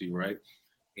university, right?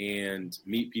 And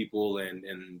meet people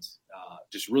and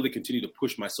just really continue to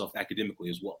push myself academically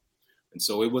as well. And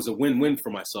so it was a win-win for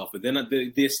myself. And then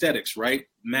the aesthetics, right?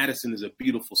 Madison is a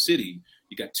beautiful city.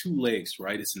 You got two lakes,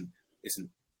 right? It's an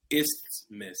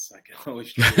isthmus. I can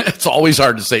always. It's always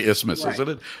hard to say isthmus, right, isn't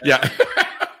it? Yeah.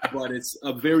 But it's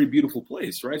a very beautiful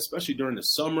place, right? Especially during the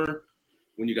summer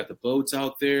when you got the boats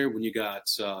out there, when you got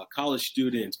college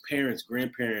students, parents,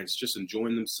 grandparents just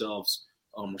enjoying themselves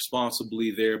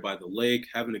responsibly there by the lake,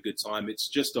 having a good time. It's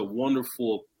just a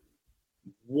wonderful,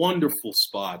 wonderful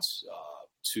spot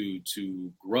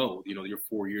to grow, your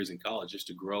 4 years in college, just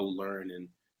to grow, learn, and,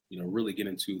 really get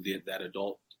into that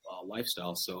adult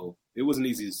lifestyle. So it was an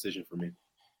easy decision for me.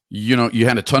 You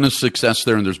had a ton of success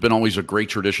there, and there's been always a great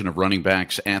tradition of running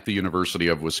backs at the University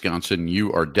of Wisconsin.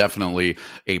 You are definitely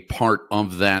a part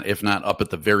of that, if not up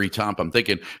at the very top. I'm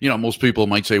thinking, most people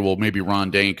might say, well, maybe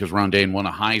Ron Dane, because Ron Dane won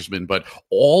a Heisman, but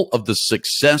all of the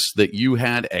success that you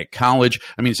had at college,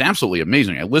 I mean, it's absolutely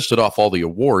amazing. I listed off all the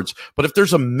awards, but if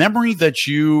there's a memory that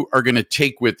you are going to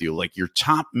take with you, like your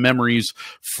top memories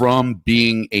from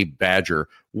being a Badger,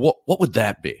 what would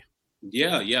that be?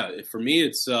 Yeah. For me,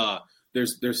 it's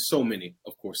there's so many,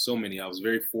 of course, so many. I was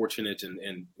very fortunate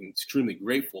and extremely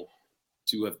grateful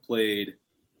to have played,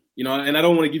 and I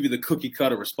don't want to give you the cookie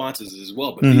cutter responses as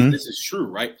well, but this is true,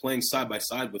 right? Playing side by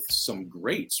side with some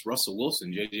greats, Russell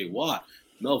Wilson, J.J. Watt,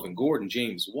 Melvin Gordon,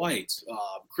 James White,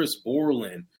 Chris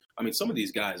Borland. I mean, some of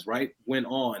these guys, right, went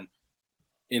on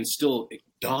and still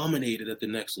dominated at the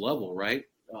next level, right?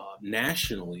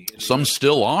 Nationally. Some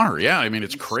still are. Yeah. I mean,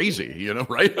 it's crazy,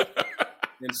 right?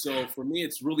 And so for me,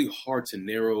 it's really hard to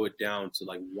narrow it down to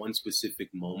like one specific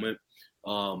moment.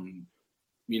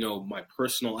 My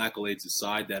personal accolades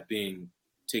aside, that being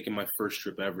taking my first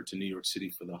trip ever to New York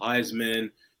City for the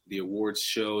Heisman, the awards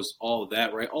shows, all of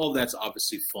that, right? All of that's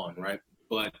obviously fun, right?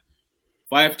 But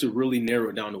if I have to really narrow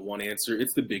it down to one answer,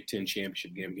 it's the Big Ten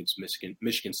championship game against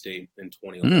Michigan State in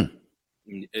 2011.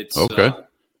 It's okay.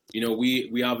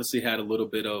 We obviously had a little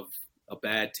bit of a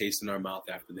bad taste in our mouth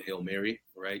after the Hail Mary,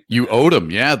 right? You owed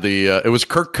him, yeah. It was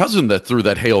Kirk Cousin that threw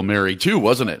that Hail Mary too,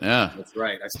 wasn't it? Yeah, that's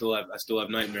right. I still have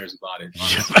nightmares about it,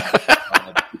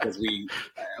 honestly, because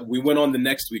we went on the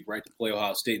next week, right, to play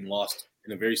Ohio State and lost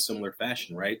in a very similar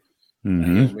fashion, right?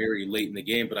 Hail Mary late in the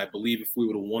game, but I believe if we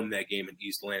would have won that game in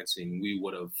East Lansing, we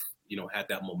would have had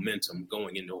that momentum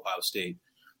going into Ohio State.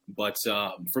 But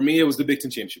for me, it was the Big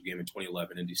Ten championship game in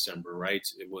 2011 in December, right?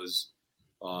 It was.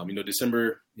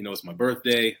 December, it's my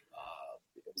birthday.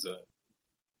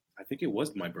 I think it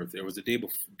was my birthday. It was the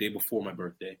day before my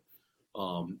birthday.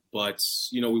 But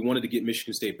we wanted to get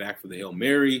Michigan State back for the Hail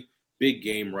Mary. Big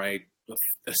game, right?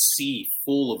 A sea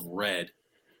full of red,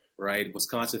 right?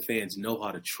 Wisconsin fans know how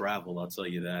to travel, I'll tell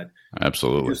you that.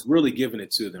 Absolutely. Just really giving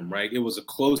it to them, right? It was a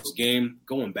close game,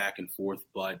 going back and forth.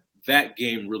 But that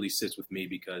game really sits with me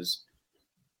because,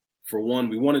 for one,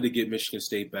 we wanted to get Michigan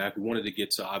State back. We wanted to get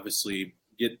to, obviously,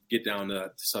 get down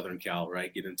to Southern Cal,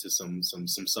 right? Get into some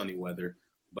sunny weather.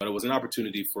 But it was an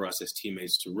opportunity for us as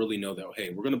teammates to really know that, hey,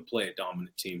 we're going to play a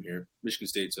dominant team here. Michigan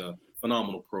State's a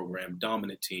phenomenal program,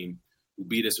 dominant team who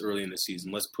beat us early in the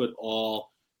season. Let's put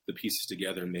all the pieces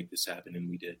together and make this happen, and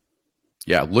we did.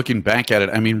 Yeah, looking back at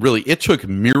it, I mean, really, it took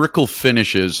miracle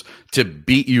finishes to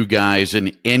beat you guys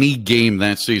in any game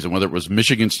that season, whether it was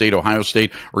Michigan State, Ohio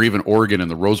State, or even Oregon in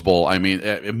the Rose Bowl. I mean,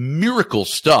 miracle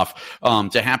stuff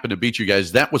to happen to beat you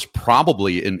guys. That was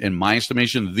probably, in my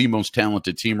estimation, the most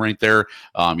talented team right there.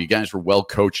 You guys were well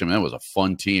coached. I mean, that was a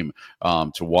fun team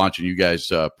to watch, and you guys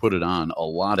put it on a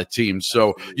lot of teams.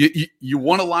 So you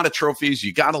won a lot of trophies.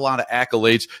 You got a lot of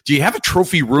accolades. Do you have a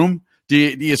trophy room? Do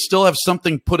you still have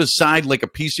something put aside, like a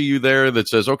piece of you there that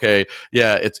says, okay,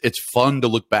 yeah, it's fun to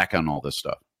look back on all this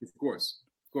stuff? Of course.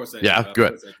 I do.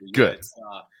 Good. Good.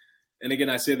 And again,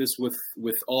 I say this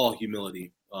with all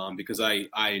humility, because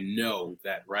I know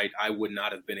that, right, I would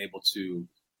not have been able to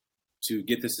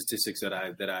get the statistics that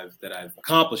I've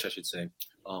accomplished, I should say,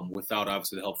 without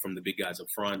obviously the help from the big guys up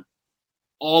front.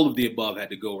 All of the above had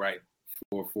to go right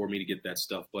for me to get that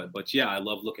stuff. But yeah, I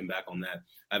love looking back on that.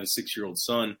 I have a 6-year-old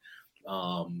son.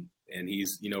 And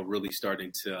he's, really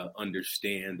starting to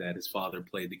understand that his father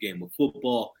played the game of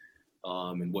football,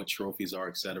 and what trophies are,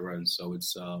 et cetera. And so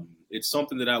it's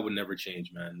something that I would never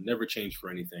change, man. Never change for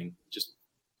anything. Just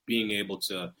being able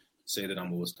to say that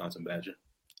I'm a Wisconsin Badger.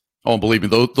 Oh, believe me,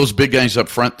 those big guys up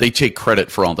front, they take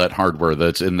credit for all that hardware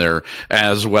that's in there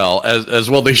as well. As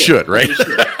well they should, right?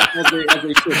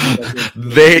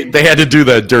 They had to do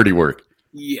that dirty work.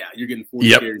 Yeah, you're getting 40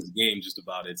 carries a game just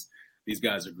about. These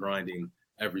guys are grinding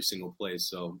every single play.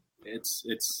 So it's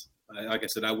like I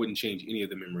said, I wouldn't change any of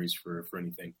the memories for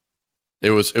anything. It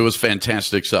was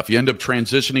fantastic stuff. You end up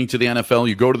transitioning to the NFL.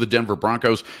 You go to the Denver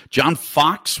Broncos. John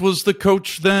Fox was the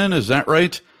coach then. Is that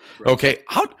right? Okay.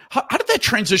 How did that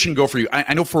transition go for you?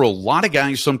 I know for a lot of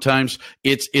guys, sometimes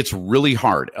it's really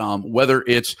hard. Whether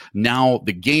it's now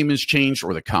the game has changed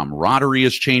or the camaraderie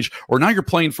has changed, or now you're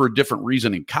playing for a different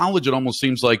reason. In college, it almost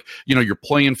seems like, you're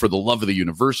playing for the love of the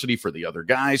university, for the other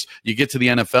guys. You get to the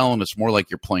NFL and it's more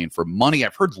like you're playing for money.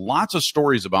 I've heard lots of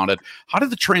stories about it. How did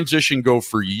the transition go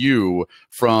for you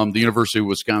from the University of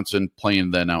Wisconsin playing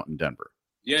then out in Denver?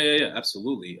 Yeah,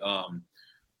 absolutely.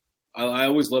 I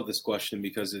always love this question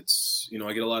because it's,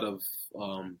 I get a lot of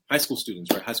high school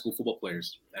students, right? High school football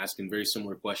players asking very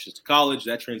similar questions to college,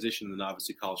 that transition, and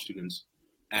obviously college students,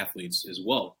 athletes as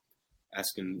well.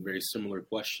 asking a very similar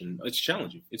question. It's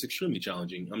challenging. It's extremely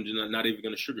challenging. I'm just not even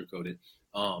going to sugarcoat it.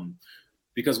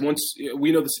 Because once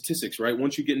we know the statistics, right?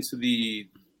 Once you get into the,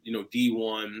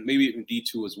 D1, maybe even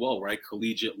D2 as well, right?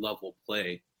 Collegiate level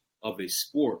play of a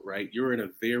sport, right? You're in a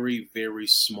very, very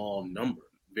small number,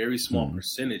 very small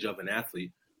percentage of an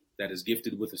athlete that is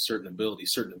gifted with a certain ability,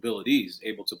 certain abilities,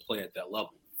 able to play at that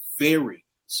level. Very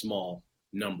small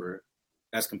number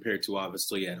as compared to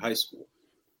obviously at high school.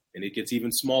 And it gets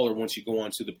even smaller once you go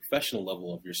on to the professional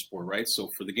level of your sport, right? So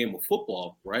for the game of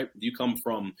football, right, you come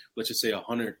from, let's just say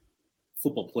 100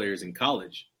 football players in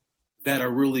college that are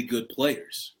really good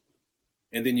players.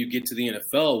 And then you get to the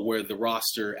NFL where the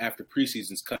roster after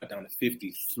preseason is cut down to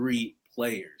 53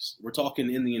 players. We're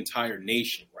talking in the entire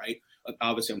nation, right?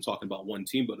 Obviously, I'm talking about one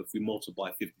team, but if we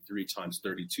multiply 53 times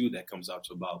 32, that comes out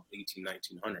to about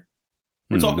 1,900.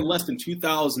 We're talking less than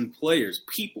 2,000 players,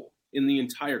 people in the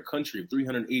entire country of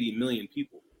 380 million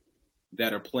people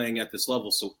that are playing at this level.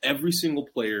 So every single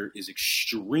player is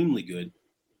extremely good,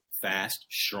 fast,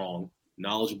 strong,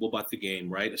 knowledgeable about the game,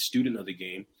 right? A student of the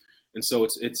game. And so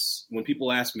it's when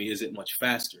people ask me, is it much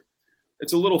faster?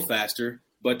 It's a little faster,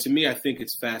 but to me, I think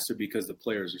it's faster because the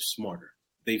players are smarter.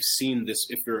 They've seen this.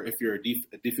 If you're a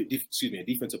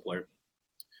defensive player,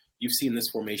 you've seen this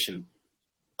formation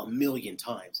a million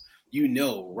times. You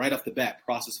know, right off the bat,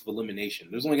 process of elimination.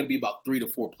 There's only going to be about 3 to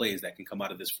 4 plays that can come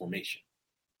out of this formation,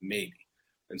 maybe.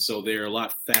 And so they're a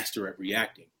lot faster at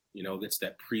reacting. That's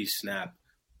that pre-snap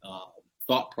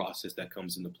thought process that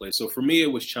comes into play. So for me,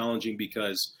 it was challenging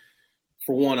because,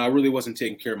 for one, I really wasn't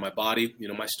taking care of my body.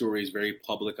 My story is very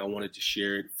public. I wanted to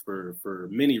share it for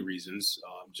many reasons,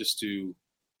 just to,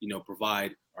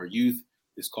 provide our youth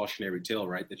this cautionary tale,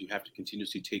 right? That you have to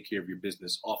continuously take care of your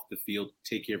business off the field,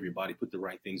 take care of your body, put the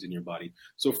right things in your body.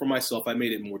 So for myself, I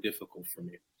made it more difficult for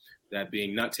me. That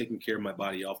being not taking care of my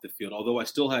body off the field, although I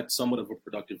still had somewhat of a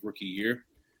productive rookie year,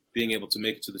 being able to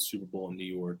make it to the Super Bowl in New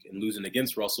York and losing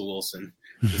against Russell Wilson,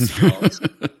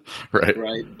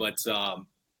 right?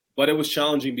 But it was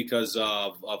challenging because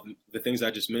of the things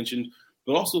I just mentioned.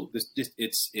 But also, it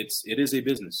is a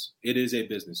business. It is a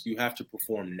business. You have to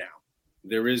perform now.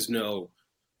 There is no,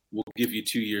 we'll give you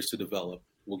 2 years to develop.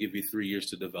 We'll give you 3 years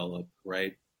to develop,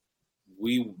 right?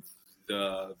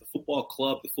 The football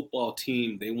club, the football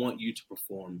team, they want you to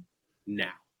perform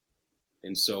now.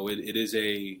 And so it is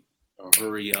a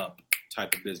hurry up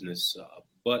type of business.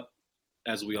 But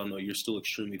as we all know, you're still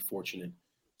extremely fortunate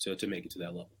to make it to that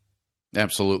level.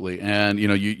 Absolutely. And,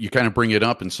 you kind of bring it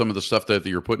up and some of the stuff that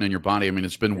you're putting in your body. I mean,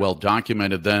 it's been well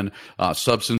documented then,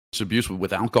 substance abuse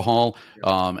with alcohol.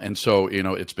 And so,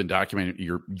 it's been documented.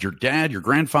 Your dad, your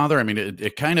grandfather, I mean,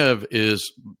 it kind of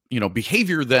is,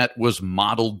 behavior that was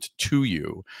modeled to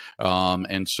you.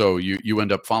 And so you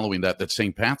end up following that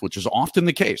same path, which is often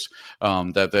the case,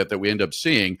 that we end up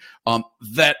seeing,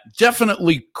 that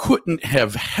definitely couldn't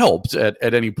have helped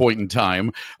at any point in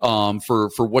time, for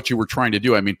what you were trying to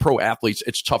do. I mean, pro athletes,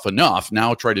 it's tough enough.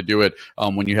 Now try to do it,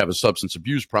 when you have a substance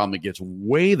abuse problem, it gets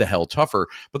way the hell tougher,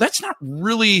 but that's not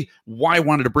really why I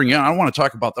wanted to bring you on. I don't want to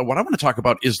talk about that. What I want to talk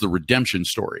about is the redemption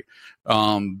story,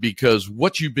 because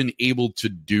what you've been able to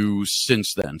do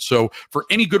since then. So for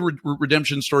any good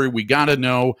redemption story, we got to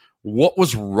know what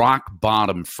was rock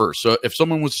bottom first. So if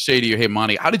someone was to say to you, hey,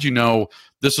 Montee, how did you know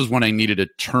this is when I needed to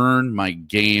turn my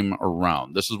game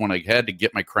around? This is when I had to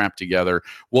get my crap together.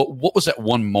 What was that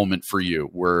one moment for you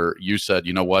where you said,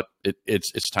 you know what,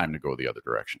 it's time to go the other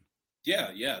direction? Yeah.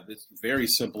 It's very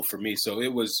simple for me. So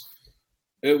it was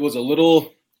a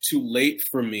little too late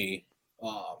for me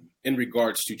in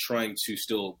regards to trying to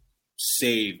still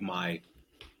save my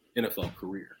NFL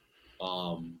career.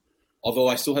 Although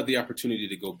I still had the opportunity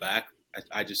to go back,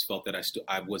 I just felt that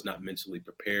I was not mentally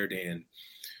prepared, and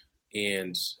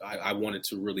I wanted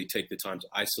to really take the time to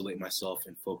isolate myself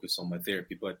and focus on my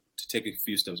therapy. But to take a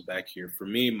few steps back here, for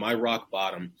me, my rock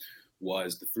bottom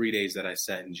was the 3 days that I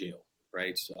sat in jail,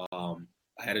 right? I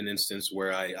had an instance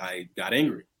where I got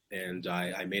angry and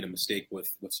I made a mistake with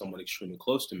someone extremely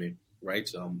close to me, right?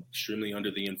 Extremely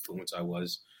under the influence I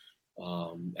was.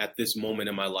 At this moment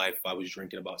in my life, I was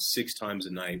drinking about 6 times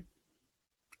a night,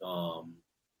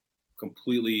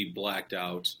 completely blacked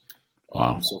out.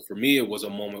 Wow. So for me, it was a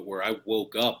moment where I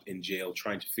woke up in jail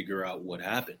trying to figure out what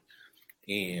happened.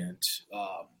 And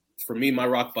for me, my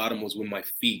rock bottom was when my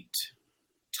feet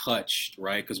touched,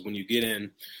 right? Because when you get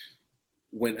in,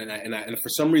 and for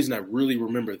some reason, I really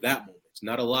remember that moment.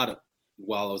 Not a lot of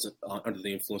while I was under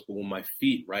the influence, but when my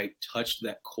feet, right, touched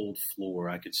that cold floor,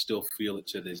 I could still feel it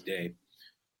to this day.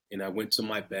 And I went to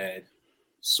my bed,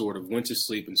 sort of went to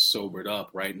sleep and sobered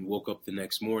up, right, and woke up the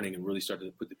next morning and really started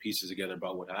to put the pieces together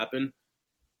about what happened.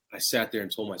 I sat there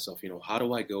and told myself, how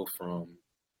do I go from,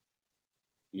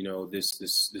 this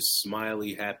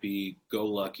smiley, happy, go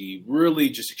lucky, really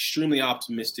just extremely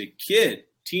optimistic kid,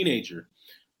 teenager,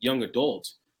 young adult,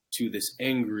 to this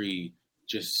angry,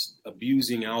 just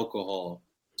abusing alcohol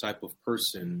type of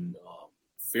person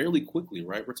fairly quickly,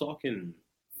 right? We're talking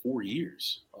 4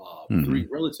 years, 3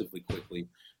 relatively quickly.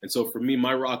 And so for me,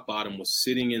 my rock bottom was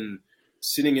sitting in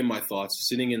my thoughts,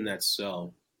 sitting in that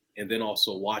cell, and then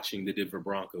also watching the Denver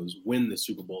Broncos win the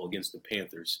Super Bowl against the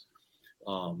Panthers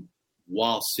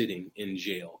while sitting in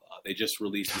jail. They just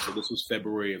released me. So this was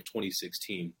February of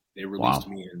 2016. They released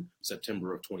me in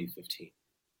September of 2015.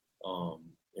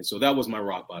 And so that was my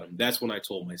rock bottom. That's when I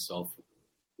told myself,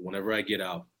 whenever I get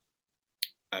out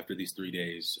after these 3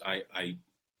 days, I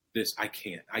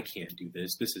can't do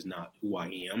this. This is not who I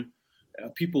am.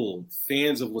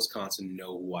 Fans of Wisconsin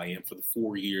know who I am for the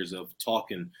 4 years of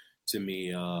talking to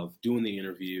me, of doing the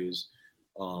interviews,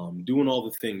 doing all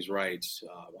the things right.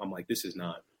 I'm like, this is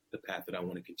not the path that I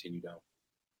want to continue down.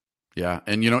 Yeah,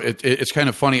 and it's kind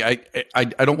of funny. I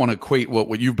don't want to equate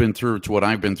what you've been through to what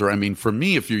I've been through. I mean, for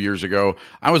me, a few years ago,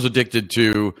 I was addicted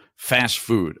to fast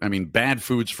food. I mean, bad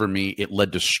foods for me. It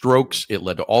led to strokes. It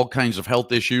led to all kinds of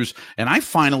health issues. And I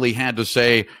finally had to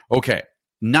say, okay,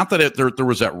 not that there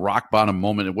was that rock bottom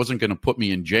moment. It wasn't going to put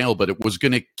me in jail, but it was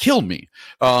going to kill me,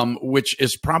 which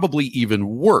is probably even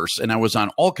worse. And I was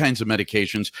on all kinds of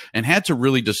medications and had to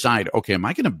really decide, okay, am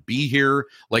I going to be here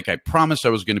like I promised I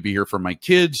was going to be here for my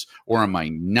kids, or am I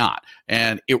not?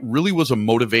 And it really was a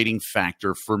motivating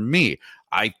factor for me.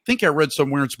 I think I read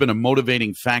somewhere it's been a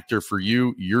motivating factor for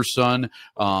you, your son,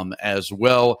 as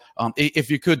well.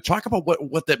 If you could talk about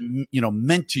what that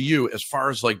meant to you as far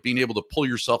as like being able to pull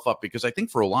yourself up, because I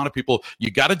think for a lot of people,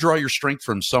 you got to draw your strength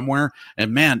from somewhere.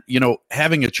 And man,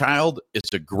 having a child,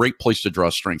 it's a great place to draw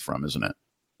strength from, isn't it?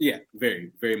 Yeah,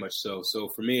 very, very much so. So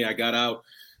for me, I got out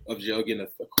of jail again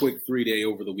a quick 3-day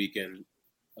over the weekend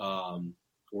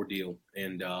ordeal,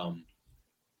 and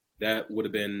that would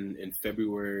have been in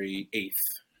February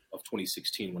 8th of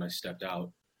 2016 when I stepped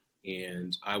out.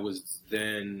 And I was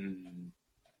then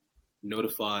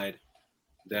notified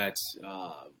that,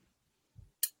 how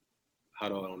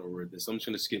do I want to word this? I'm just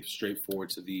going to skip straight forward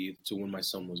to when my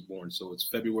son was born. So it's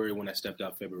February when I stepped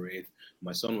out, February 8th.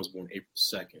 My son was born April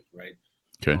 2nd, right?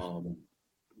 Okay.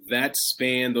 That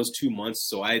span, those 2 months,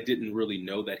 so I didn't really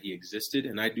know that he existed,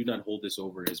 and I do not hold this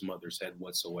over his mother's head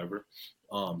whatsoever.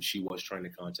 She was trying to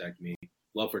contact me.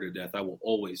 Love her to death. I will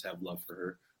always have love for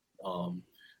her.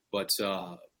 But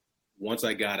once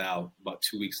I got out, about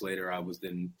 2 weeks later, I was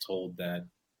then told that,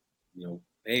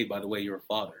 hey, by the way, you're a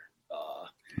father.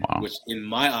 Wow. Which in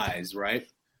my eyes, right,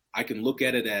 I can look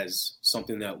at it as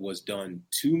something that was done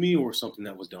to me or something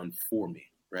that was done for me,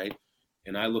 right?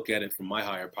 And I look at it from my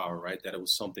higher power, right, that it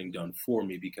was something done for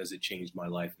me because it changed my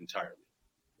life entirely,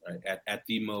 right? At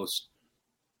the most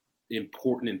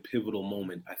important and pivotal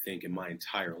moment, I think, in my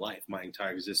entire life, my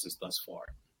entire existence thus far,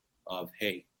 of,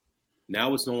 hey,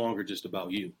 now it's no longer just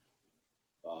about you.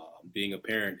 Being a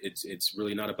parent, it's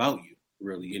really not about you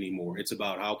really anymore. It's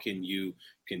about how can you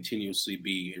continuously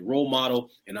be a role model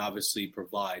and obviously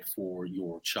provide for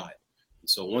your child. And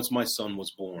so once my son was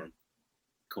born,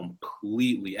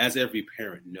 completely, as every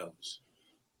parent knows,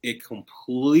 it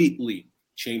completely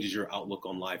changes your outlook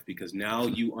on life, because now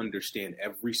you understand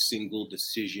every single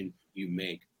decision you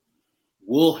make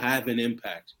will have an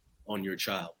impact on your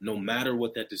child, no matter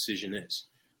what that decision is.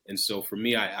 And so for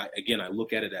me, I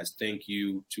look at it as thank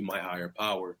you to my higher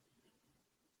power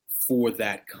for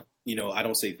that. I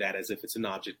don't say that as if it's an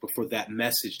object, but for that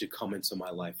message to come into my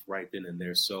life right then and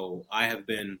there. So I have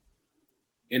been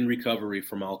in recovery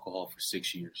from alcohol for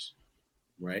 6 years,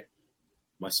 right?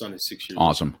 My son is 6 years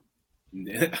Awesome.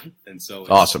 old. And so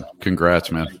awesome.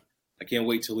 Congrats, man. I can't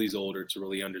wait till he's older to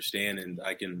really understand, and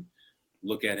I can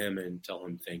look at him and tell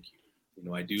him thank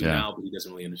you. I do now, but he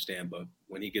doesn't really understand. But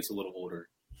when he gets a little older,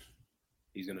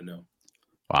 he's going to know.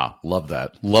 Wow. Love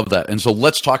that. Love that. And so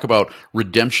let's talk about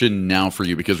redemption now for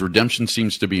you, because redemption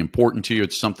seems to be important to you.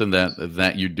 It's something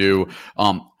that you do.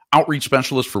 Outreach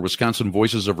specialist for Wisconsin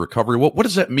Voices of Recovery. What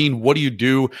does that mean? What do you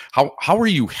do? How are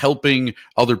you helping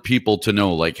other people to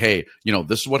know, like, hey,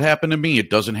 this is what happened to me. It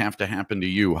doesn't have to happen to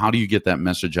you. How do you get that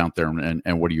message out there,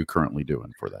 and what are you currently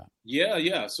doing for that?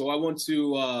 Yeah. So I want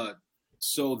to.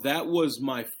 So that was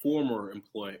my former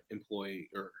employer.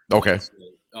 Okay.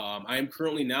 I am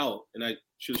currently now, and I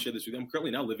should have shared this with you. I'm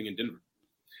currently now living in Denver.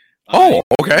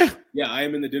 Okay. Yeah, I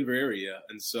am in the Denver area,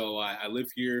 and so I live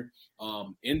here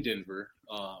in Denver.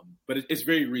 But it's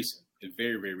very recent. It's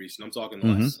very, very recent. I'm talking the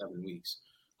last 7 weeks.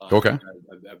 Okay.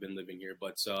 I've been living here,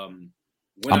 but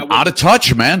I'm out of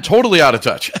touch, man. Totally out of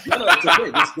touch. No, it's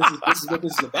okay. This is what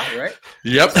this is about, right?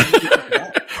 Yep.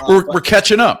 We're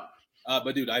catching up.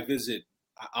 But dude,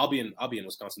 I'll be in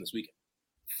Wisconsin this weekend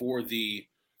for the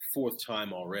fourth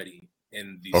time already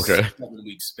in the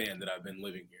 7-week span that I've been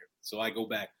living here. So I go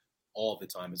back all the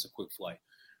time. It's a quick flight.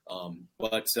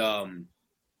 But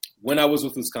when I was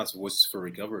with Wisconsin Voices for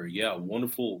Recovery, yeah,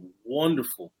 wonderful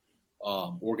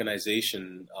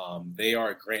organization. They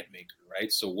are a grant maker, right?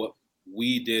 So what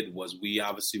we did was we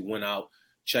obviously went out,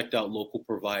 checked out local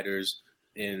providers,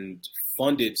 and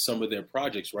funded some of their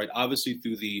projects, right? Obviously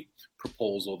through the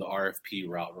proposal, the RFP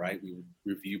route, right? We would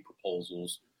review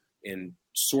proposals and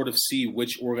sort of see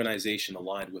which organization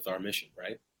aligned with our mission,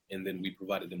 right? And then we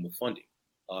provided them with funding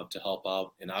to help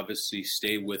out and obviously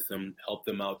stay with them, help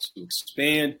them out to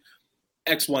expand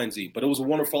X, Y, and Z. But it was a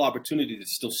wonderful opportunity to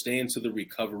still stay into the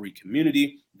recovery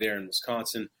community there in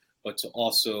Wisconsin, but to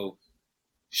also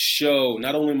show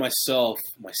not only myself,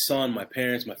 my son, my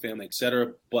parents, my family,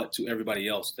 etc., but to everybody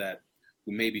else that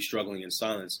who may be struggling in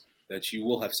silence, that you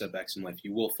will have setbacks in life,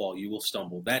 you will fall, you will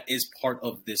stumble. That is part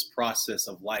of this process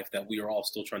of life that we are all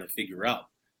still trying to figure out.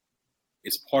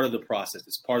 It's part of the process.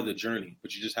 It's part of the journey,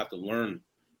 but you just have to learn.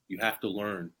 You have to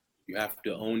learn. You have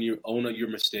to own your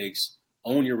mistakes,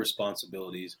 own your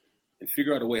responsibilities, and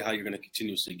figure out a way how you're going to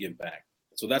continuously give back.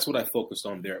 So that's what I focused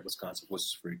on there at Wisconsin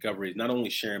Voices for Recovery, not only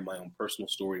sharing my own personal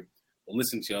story, but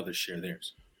listening to others share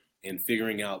theirs and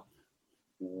figuring out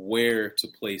where to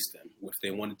place them if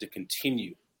they wanted to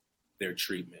continue their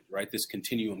treatment, right? This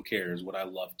continuum care is what I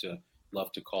love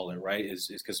to call it, right?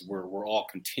 Is because we're all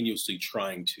continuously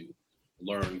trying to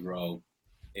learn, grow,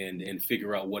 and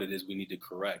figure out what it is we need to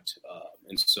correct.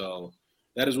 And so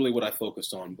that is really what I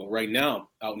focused on. But right now,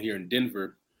 out here in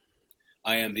Denver,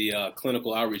 I am the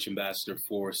clinical outreach ambassador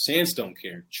for Sandstone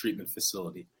Care Treatment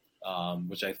Facility,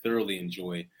 which I thoroughly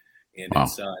enjoy. And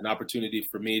It's an opportunity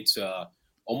for me to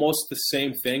almost the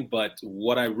same thing, but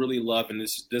what I really love, and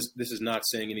this is not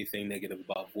saying anything negative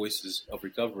about Voices of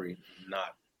Recovery,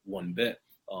 not one bit.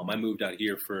 I moved out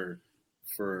here for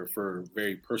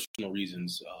very personal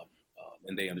reasons,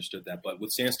 and they understood that. But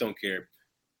with Sandstone Care,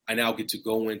 I now get to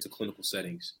go into clinical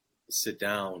settings, sit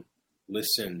down,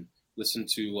 listen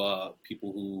to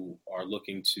people who are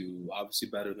looking to obviously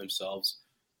better themselves,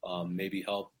 maybe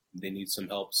help. They need some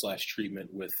help /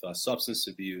 treatment with substance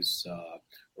abuse,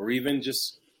 or even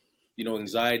just,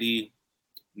 anxiety,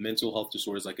 mental health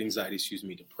disorders like anxiety,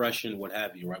 depression, what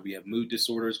have you, right? We have mood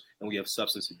disorders and we have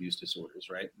substance abuse disorders,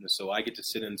 right? And so I get to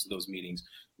sit into those meetings,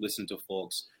 listen to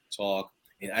folks talk,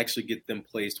 and actually get them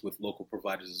placed with local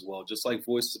providers as well, just like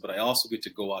Voices. But I also get to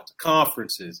go out to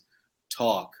conferences,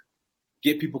 talk,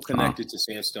 get people connected to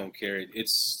Sandstone Care.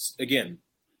 It's, again,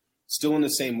 still in the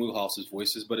same wheelhouse as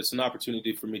Voices, but it's an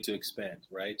opportunity for me to expand,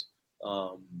 right?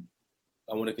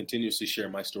 I want to continuously share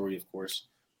my story, of course.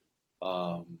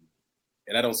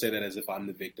 And I don't say that as if I'm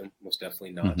the victim, most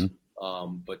definitely not.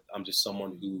 Mm-hmm. But I'm just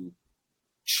someone who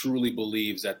truly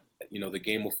believes that, the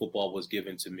game of football was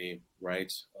given to me,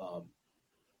 right?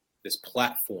 This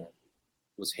platform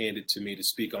was handed to me to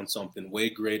speak on something way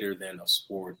greater than a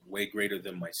sport, way greater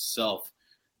than myself,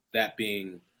 that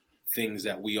being things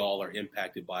that we all are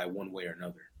impacted by one way or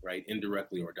another, right?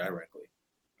 Indirectly or directly.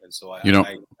 And so I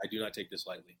do not take this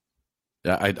lightly.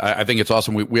 Yeah, I think it's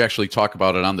awesome. We actually talk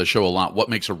about it on the show a lot. What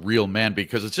makes a real man?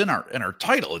 Because it's in our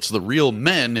title. It's the Real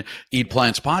Men Eat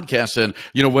Plants podcast. And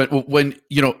when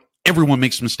everyone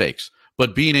makes mistakes,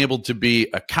 but being able to be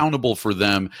accountable for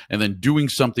them and then doing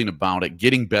something about it,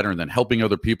 getting better, and then helping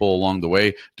other people along the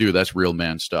way, dude, that's real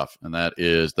man stuff. And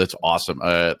that's awesome.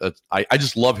 I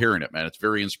just love hearing it, man. It's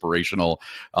very inspirational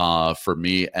for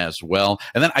me as well.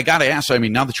 And then I got to ask,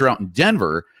 now that you're out in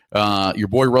Denver, your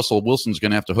boy Russell Wilson's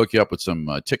going to have to hook you up with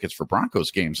some tickets for Broncos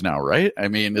games now, right?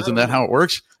 Isn't that how it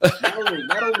works? not only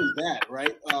that,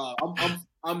 right?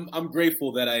 I'm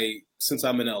grateful that since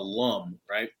I'm an alum,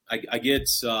 right? I get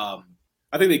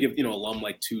I think they give alum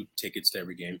like 2 tickets to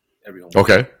every game, every home.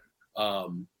 Okay.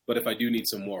 But if I do need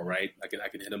some more, right, I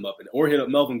can hit him up or hit up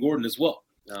Melvin Gordon as well.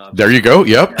 There you go.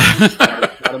 Yep.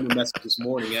 Got him a message this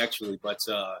morning actually, but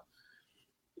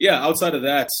outside of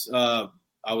that.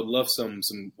 I would love some.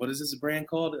 What is this brand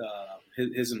called?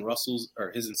 His and Russell's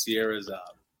or his and Sierra's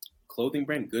clothing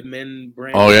brand, Goodman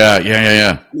brand. Oh yeah.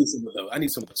 I need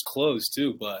some of those clothes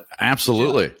too. But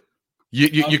absolutely,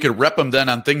 you could rep them then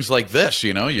on things like this.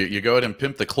 You go ahead and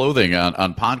pimp the clothing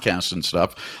on podcasts and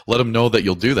stuff. Let them know that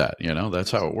you'll do that. That's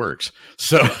how it works.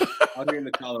 So out here in the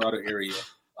Colorado area,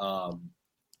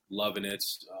 loving it.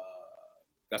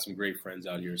 Got some great friends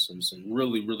out here. Some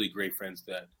really really great friends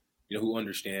that who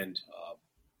understand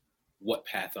what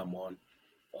path I'm on.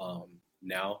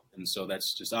 now. And so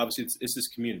that's just obviously it's this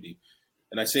community.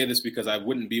 And I say this because I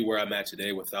wouldn't be where I'm at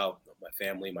today without my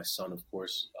family, my son, of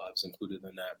course, is included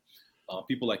in that.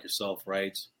 People like yourself,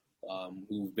 right,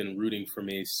 who've been rooting for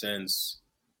me since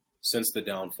the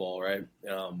downfall, right?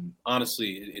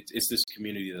 Honestly, it's this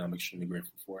community that I'm extremely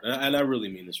grateful for. And I really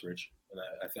mean this, Rich. And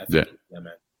I think, yeah,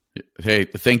 man. Hey,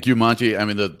 thank you, Montee. I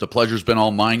mean, the pleasure's been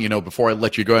all mine. Before I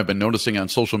let you go, I've been noticing on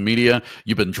social media,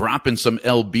 you've been dropping some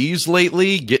LBs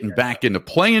lately, getting back into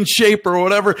playing shape or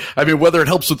whatever. I mean, whether it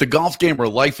helps with the golf game or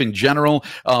life in general.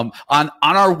 On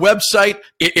our website,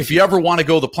 if you ever want to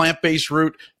go the plant-based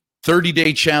route,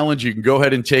 30-day challenge, you can go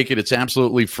ahead and take it. It's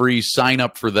absolutely free. Sign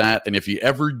up for that. And if you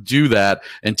ever do that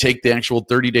and take the actual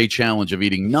 30-day challenge of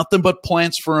eating nothing but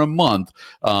plants for a month,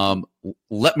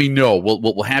 let me know.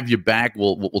 We'll have you back.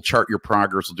 We'll chart your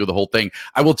progress. We'll do the whole thing.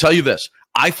 I will tell you this.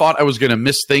 I thought I was going to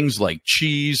miss things like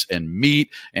cheese and meat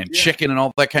and chicken and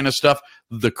all that kind of stuff.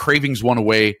 The cravings went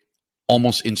away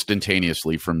almost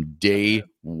instantaneously from day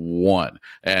one.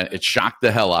 And it shocked the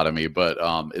hell out of me, but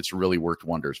it's really worked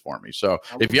wonders for me. So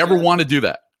if you ever want to do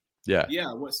that. Yeah.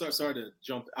 Yeah. Well, sorry to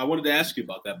jump. I wanted to ask you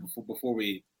about that before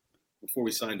we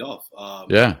signed off.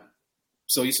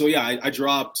 So I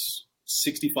dropped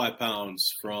 65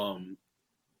 pounds from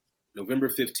November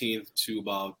 15th to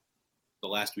about the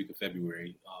last week of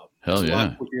February. Hell yeah. A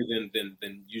lot quicker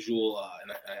than usual.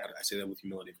 And I say that with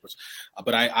humility, of course.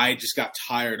 But I just got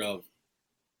tired of,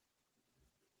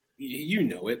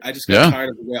 I just got tired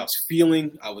of the way I was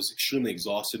feeling. I was extremely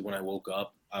exhausted when I woke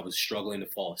up. I was struggling to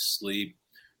fall asleep.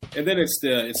 And then it's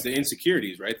the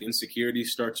insecurities, right? The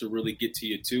insecurities start to really get to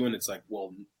you too. And it's like,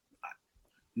 well,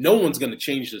 no one's going to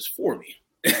change this for me.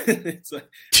 It's like,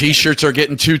 T-shirts are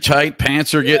getting too tight.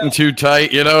 Pants are getting too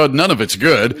tight. None of it's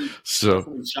good.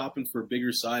 So shopping for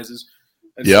bigger sizes.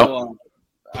 And so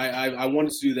I wanted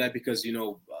to do that because,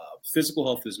 physical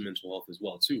health is mental health as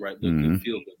well too, right? Look and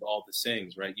feel good, all the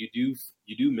sayings, right? You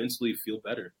do mentally feel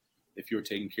better if you're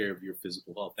taking care of your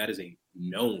physical health. That is a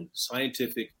known,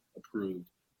 scientific approved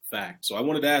fact. So I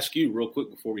wanted to ask you real quick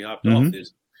before we hopped off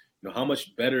is, how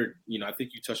much better, I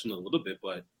think you touched on it a little bit,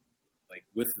 but like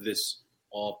with this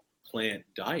all plant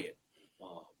diet,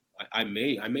 I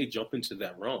may jump into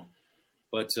that realm,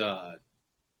 but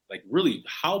like really,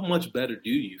 how much better do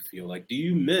you feel? Like, do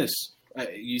you miss?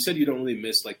 You said you don't really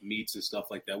miss like meats and stuff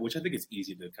like that, which I think it's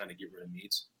easy to kind of get rid of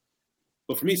meats.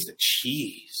 But for me, it's the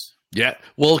cheese. Yeah,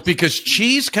 well, because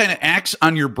cheese kind of acts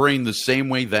on your brain the same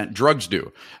way that drugs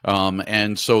do.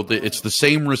 And so it's the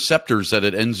same receptors that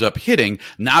it ends up hitting,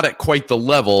 not at quite the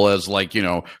level as like,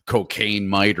 cocaine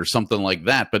might or something like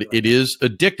that, but it is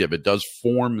addictive. It does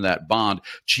form that bond.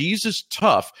 Cheese is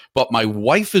tough, but my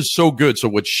wife is so good. So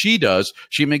what she does,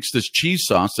 she makes this cheese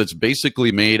sauce that's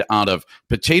basically made out of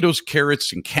potatoes,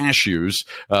 carrots, and cashews,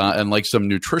 and like some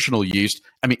nutritional yeast.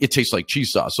 I mean, it tastes like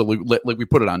cheese sauce. So we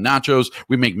put it on nachos.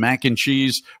 We make mac and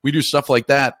cheese. We do stuff like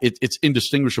that. It's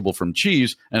indistinguishable from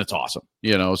cheese, and it's awesome.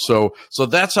 So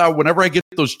that's how whenever I get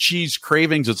those cheese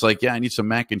cravings, it's like, I need some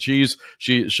mac and cheese.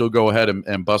 She'll go ahead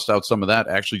and bust out some of that.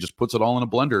 Actually, just puts it all in a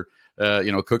blender.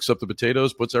 Cooks up the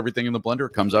potatoes, puts everything in the blender.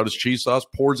 It comes out as cheese sauce,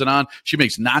 pours it on. She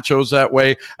makes nachos that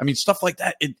way. I mean, stuff like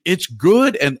that. It's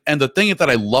good. And the thing that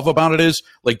I love about it is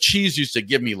like cheese used to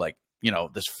give me like,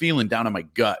 this feeling down in my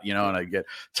gut, and I get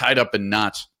tied up in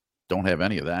knots. Don't have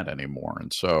any of that anymore.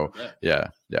 And so,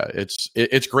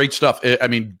 it's great stuff. I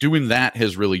mean, doing that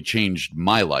has really changed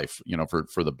my life,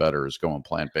 for the better, is going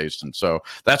plant-based. And so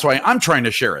that's why I'm trying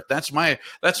to share it. That's my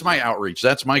outreach.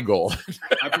 That's my goal.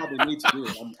 I probably need to do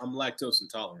it. I'm lactose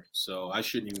intolerant, so I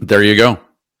shouldn't even. There you go.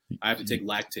 I have to take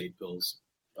lactate pills,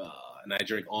 and I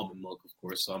drink almond milk, of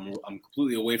course. So I'm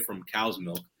completely away from cow's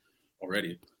milk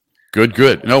already.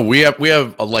 Good. No, we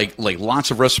have like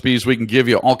lots of recipes we can give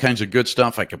you, all kinds of good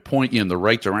stuff. I can point you in the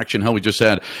right direction. Hell, we just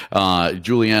had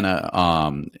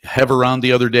Juliana Hever on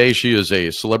the other day. She is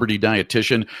a celebrity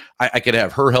dietitian. I could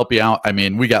have her help you out. I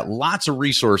mean, we got lots of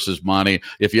resources, Monty.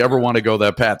 If you ever want to go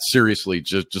that path, seriously,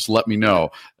 just let me know,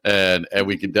 and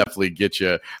we can definitely get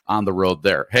you on the road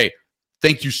there. Hey,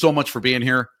 thank you so much for being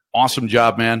here. Awesome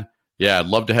job, man. Yeah, I'd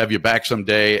love to have you back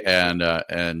someday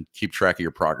and keep track of your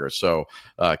progress. So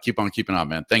keep on keeping on,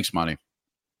 man. Thanks, Monty.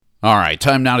 All right,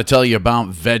 time now to tell you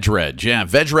about VegReg. Yeah,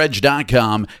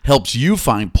 VegReg.com helps you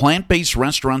find plant-based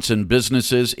restaurants and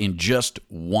businesses in just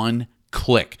one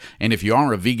click. And if you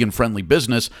are a vegan-friendly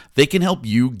business, they can help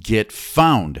you get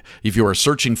found. If you are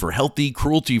searching for healthy,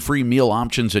 cruelty-free meal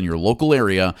options in your local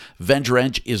area,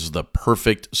 VegReg is the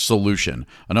perfect solution.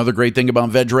 Another great thing about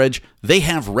VegReg, they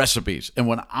have recipes. And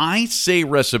when I say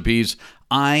recipes,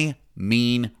 I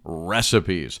mean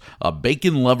recipes.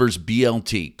 Bacon Lovers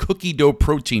BLT, cookie dough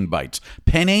protein bites,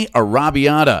 penne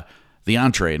arrabbiata, the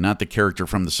entree, not the character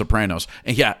from The Sopranos.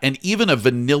 And yeah, and even a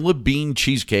vanilla bean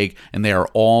cheesecake, and they are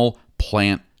all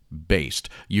plant-based.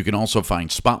 You can also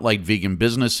find Spotlight vegan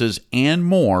businesses and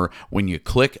more when you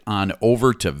click on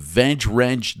over to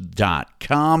vegreg.com.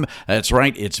 That's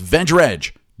right, it's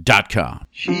vegreg.com.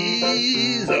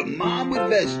 She's a mom with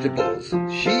vegetables.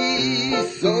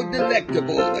 She's so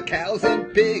delectable. The cows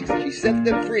and pigs, she set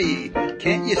them free.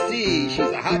 Can't you see? She's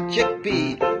a hot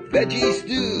chickpea. Veggie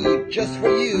stew just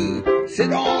for you.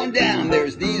 Sit on down,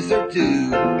 there's dessert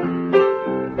too.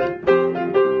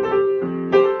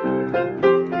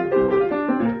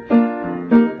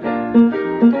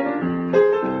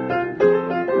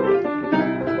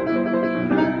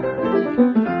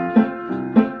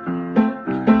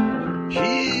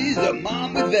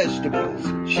 Vegetables.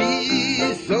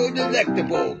 She's so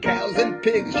delectable. Cows and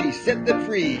pigs, she set them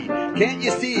free. Can't you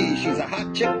see? She's a hot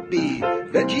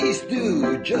chickpea. Veggie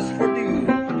stew just for you.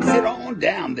 Sit on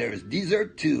down, there's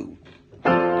dessert too.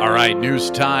 All right, news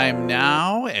time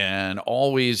now, and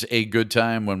always a good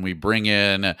time when we bring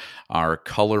in our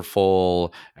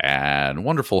colorful and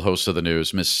wonderful host of the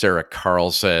news, Miss Sarah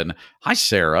Carlson. Hi,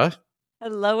 Sarah.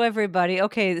 Hello, everybody.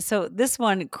 Okay, so this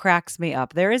one cracks me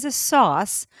up. There is a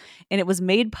sauce, and it was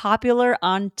made popular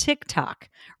on TikTok.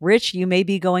 Rich, you may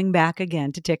be going back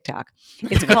again to TikTok.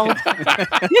 It's called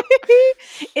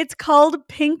it's called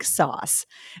pink sauce.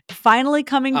 Finally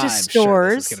coming to stores.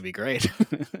 Sure this is going to be great.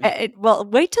 Well,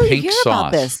 wait till Pink you hear sauce.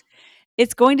 about this.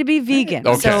 It's going to be vegan.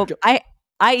 Okay. So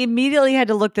I immediately had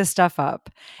to look this stuff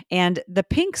up. And the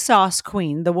pink sauce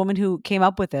queen, the woman who came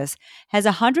up with this, has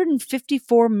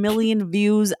 154 million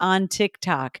views on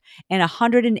TikTok and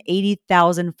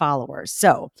 180,000 followers.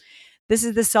 So this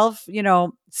is the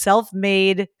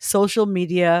self-made social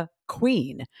media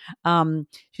queen.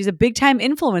 She's a big time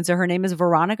influencer. Her name is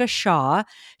Veronica Shaw.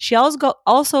 She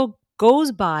also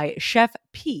goes by Chef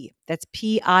P. That's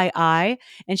Pii,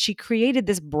 and she created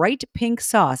this bright pink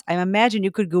sauce. I imagine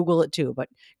you could Google it too, but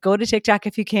go to TikTok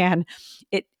if you can.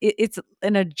 It's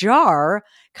in a jar,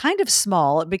 kind of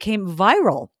small. It became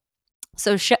viral.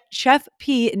 So Chef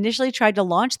P initially tried to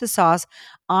launch the sauce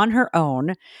on her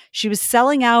own. She was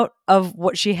selling out of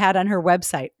what she had on her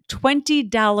website,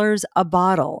 $20 a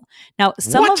bottle. Now,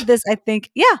 some of this, I think,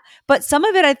 but some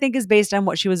of it I think is based on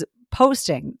what she was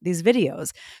posting, these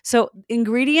videos. So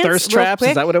ingredients, thirst traps,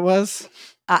 quick, is that what it was?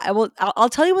 I'll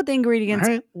tell you what the ingredients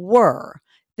were.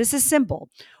 This is simple: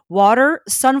 water,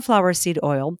 sunflower seed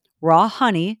oil, raw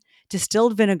honey,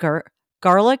 distilled vinegar,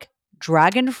 garlic,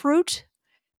 dragon fruit,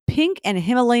 pink and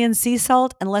Himalayan sea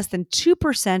salt, and less than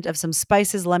 2% of some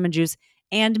spices, lemon juice,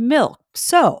 and milk.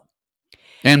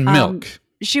 Milk.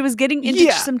 She was getting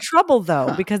into some trouble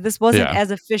though, because this wasn't as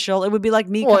official. It would be like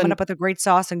me coming up with a great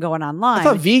sauce and going online.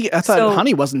 I thought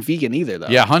honey wasn't vegan either, though.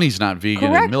 Yeah, honey's not vegan.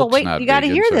 Correct. And milk's Well, wait, not you got to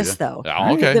vegan, hear so this though.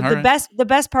 Okay. The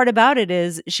best part about it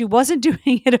is she wasn't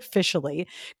doing it officially.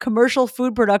 Commercial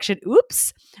food production.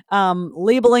 Oops.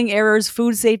 Labeling errors,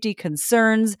 food safety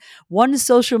concerns. One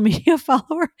social media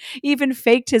follower even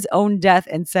faked his own death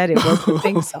and said it was the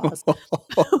pink sauce.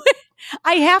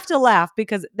 I have to laugh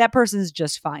because that person's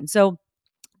just fine. So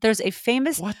there's a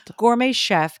famous gourmet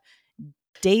chef,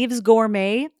 Dave's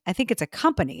Gourmet. I think it's a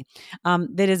company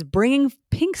that is bringing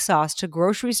pink sauce to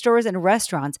grocery stores and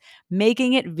restaurants,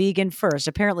 making it vegan first.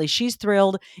 Apparently, she's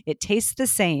thrilled. It tastes the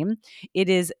same. It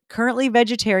is currently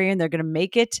vegetarian. They're going to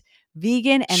make it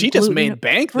vegan and she just made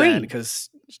bank free. Then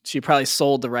because she probably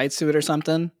sold the rights to it or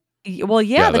something. Well,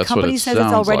 the company says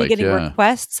it's already getting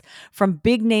requests from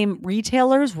big name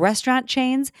retailers, restaurant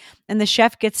chains, and the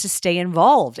chef gets to stay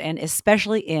involved, and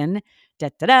especially in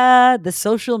the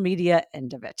social media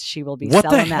end of it. She will be selling that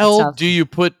stuff. What the hell do you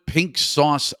put pink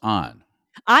sauce on?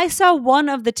 I saw one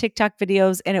of the TikTok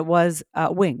videos, and it was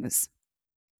wings.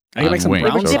 I can make some They were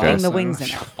brown dipping sauce. the wings in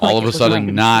it. All of a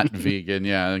sudden, not vegan.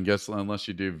 Yeah, I guess unless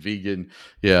you do vegan.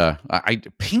 Yeah,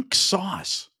 pink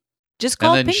sauce. Just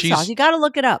call it pink sauce. You got to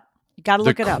look it up. You got to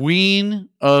look it up. The queen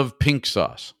of pink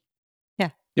sauce.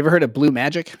 Yeah. You ever heard of Blue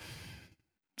Magic?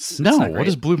 No. What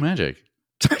is Blue Magic?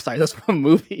 Sorry, that's from a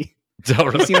movie.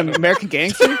 You seen American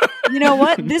Gangster? You know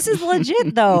what? This is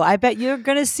legit, though. I bet you're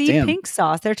going to see pink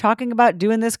sauce. They're talking about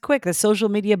doing this quick. The social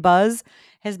media buzz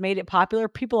has made it popular.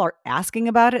 People are asking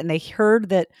about it, and they heard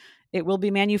that it will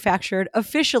be manufactured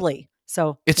officially.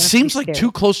 So it seems like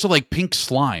too close to like pink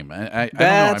slime.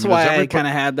 That's why I kind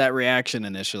of had that reaction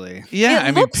initially. Yeah,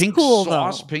 I mean pink cool,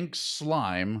 sauce, though. pink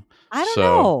slime. I don't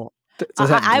know.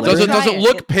 Does it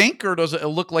look pink or does it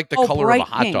look like the color of a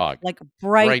hot dog? Like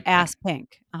bright ass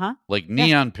pink. Like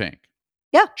neon pink.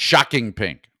 Yeah. Shocking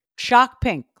pink. shock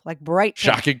pink, like bright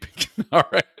pink. Shocking pink. All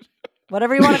right.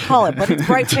 Whatever you want to call it, but it's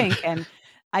bright pink. And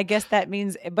I guess that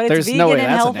means, but it's There's vegan no way and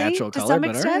that's a healthy natural to color, some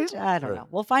but all right. extent. I don't Right. know.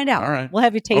 We'll find out. All right. We'll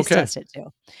have you taste Okay. test it too.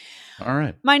 All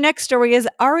right. My next story is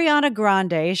Ariana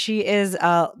Grande. She is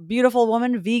a beautiful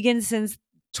woman, vegan since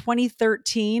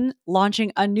 2013,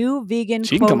 launching a new vegan,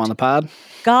 She can come on the pod.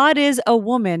 God is a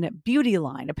Woman beauty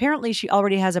line. Apparently, she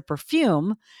already has a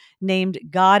perfume named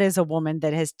God is a Woman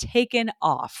that has taken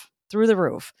off through the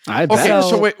roof. I bet. Okay,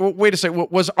 So- so wait a second.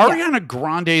 Was Ariana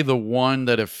Grande the one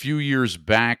that a few years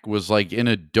back was like in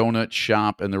a donut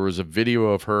shop and there was a video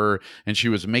of her and she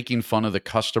was making fun of the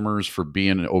customers for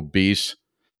being obese?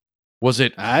 Was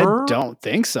it her? I don't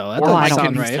think so. That Or am I doesn't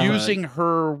sound right. confusing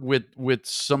her with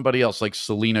somebody else like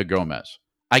Selena Gomez?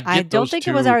 I I don't think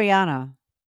it was Ariana.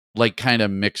 like kind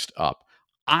of mixed up.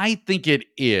 I think it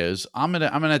is. I'm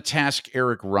gonna task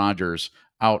Eric Rogers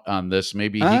out on this.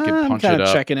 Maybe he can I'm punch kind it of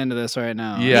up. checking into this right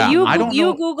now. Yeah, you I don't you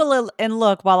know. Google it and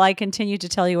look while I continue to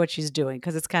tell you what she's doing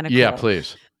because it's kind of Yeah, cool.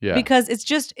 please. Yeah. Because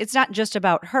it's not just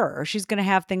about her. She's going to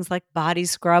have things like body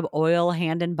scrub, oil,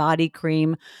 hand and body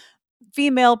cream,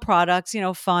 female products,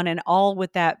 fun, and all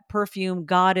with that perfume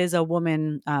God is a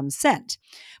Woman scent.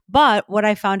 But what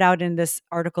I found out in this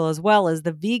article as well is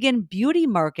the vegan beauty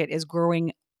market is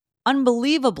growing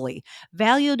unbelievably,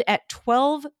 valued at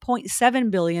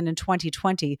 $12.7 billion in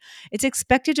 2020. It's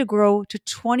expected to grow to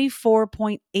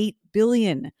 $24.8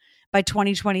 billion by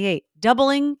 2028,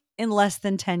 doubling in less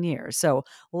than 10 years. So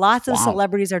lots of Wow.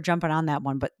 celebrities are jumping on that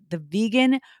one, but the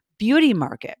vegan beauty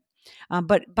market.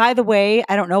 But by the way,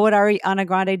 I don't know what Ariana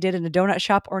Grande did in a donut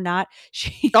shop or not.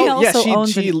 She also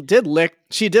owns she did lick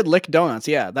donuts.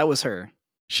 Yeah, that was her.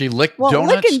 She licked well,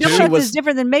 donuts licking too? donuts was- is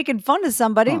different than making fun of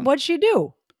somebody. Huh. What'd she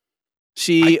do?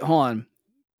 Hold on.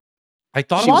 I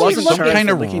thought She it was wasn't some charged kind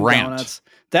for of licking rant.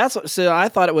 donuts. So I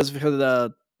thought it was for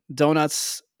the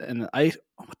donuts and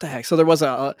what the heck? So there was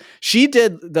she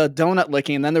did the donut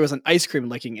licking, and then there was an ice cream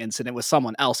licking incident with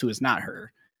someone else who is not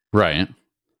her. Right.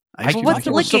 I cream what's thought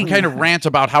there was some licking? kind of rant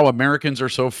about how Americans are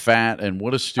so fat and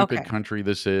what a stupid Okay. country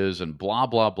this is and blah,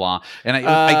 blah, blah. And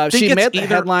I think she it's made the either...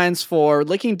 headlines for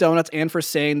licking donuts and for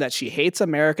saying that she hates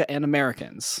America and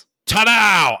Americans.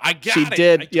 Ta-da! I got She it.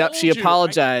 did. I Yep. told She you.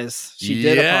 apologized. She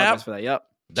did Yep. apologize for that. Yep.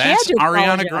 That's She had to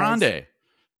Ariana apologize. Grande.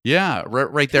 Yeah,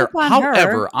 right there. Poop on her.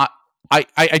 However,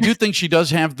 I do think she does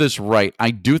have this right.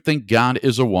 I do think God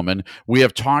is a woman. We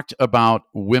have talked about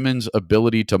women's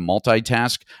ability to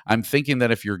multitask. I'm thinking that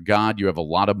if you're God, you have a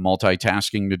lot of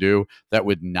multitasking to do. That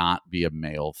would not be a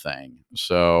male thing.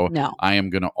 So No. I am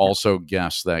going to also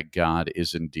guess that God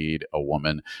is indeed a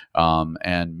woman.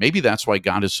 And maybe that's why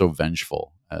God is so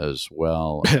vengeful as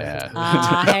well as...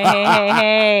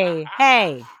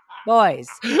 Hey, boys.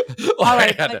 All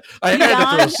right, I had to throw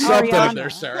beyond something in Ariana. there,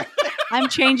 Sarah. I'm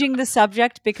changing the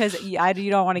subject because you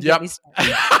don't want to get Yep. me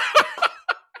started.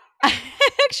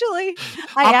 Actually,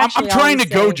 I'm trying to always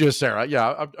goad say- you, Sarah. Yeah,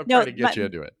 I'm No, trying to get you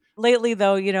into it. Lately,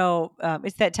 though,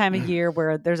 it's that time of year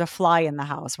where there's a fly in the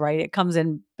house, right? It comes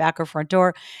in back or front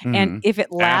door. And Mhm. if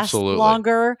it lasts Absolutely.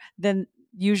 longer than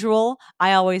usual,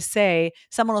 I always say,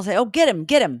 someone will say, oh, get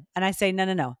him. And I say,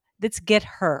 no. Let's get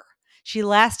her. She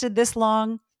lasted this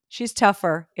long. She's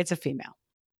tougher. It's a female.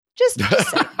 Just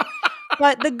saying.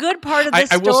 But the good part of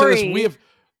this I will story. say this. We have...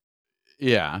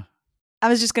 Yeah. I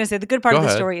was just going to say the good part Go of the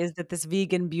ahead. story is that this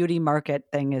vegan beauty market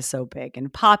thing is so big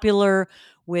and popular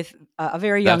with a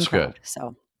very young That's crowd. good.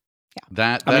 So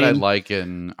That I I mean- like.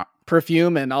 And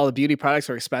Perfume and all the beauty products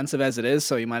are expensive as it is,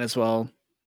 so you might as well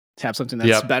have something that's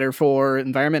Yep. better for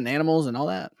environment and animals and all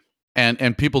that.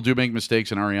 And people do make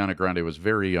mistakes, and Ariana Grande was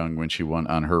very young when she went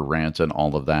on her rant and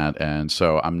all of that. And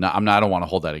so I don't want to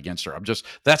hold that against her.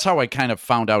 That's how I kind of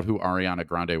found out who Ariana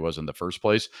Grande was in the first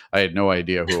place. I had no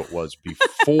idea who it was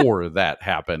before that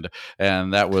happened.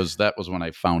 And that was when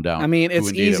I found out. I mean, who it's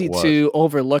indeed easy it was. to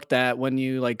overlook that when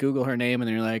you like Google her name and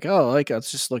then you're like, oh, like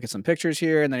let's just look at some pictures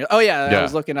here, and then I Yeah.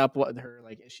 was looking up what her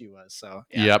like issue was. So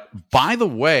yeah. Yep. By the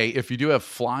way, if you do have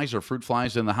flies or fruit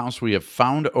flies in the house, we have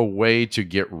found a way to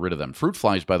get rid of them. Fruit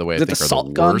flies, by the way, Is I it the think are salt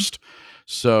the gun? worst.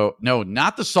 So no,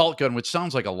 not the salt gun, which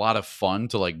sounds like a lot of fun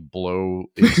to like blow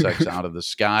insects out of the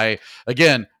sky.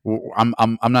 Again, I'm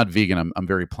not vegan. I'm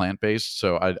very plant based,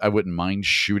 so I wouldn't mind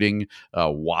shooting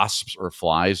wasps or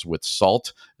flies with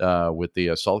salt with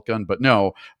the salt gun. But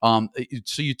no,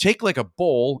 so you take like a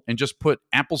bowl and just put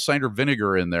apple cider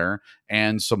vinegar in there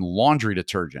and some laundry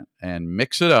detergent and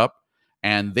mix it up.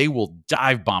 And they will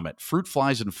dive bomb it. Fruit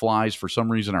flies and flies, for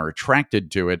some reason, are attracted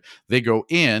to it. They go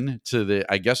in to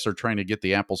I guess they're trying to get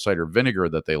the apple cider vinegar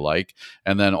that they like.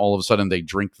 And then all of a sudden they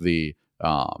drink the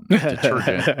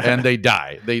detergent, and they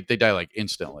die. They die like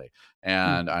instantly.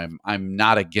 And I'm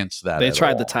not against that. They at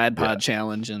tried all. the Tide Pod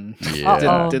challenge and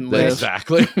Yeah, didn't live.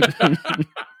 exactly.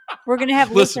 We're going to have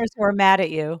Listen. listeners who are mad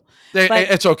at you.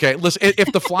 It's okay. Listen,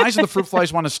 if the flies and the fruit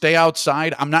flies want to stay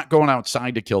outside, I'm not going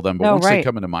outside to kill them. But No, once they right.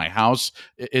 come into my house,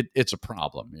 it's a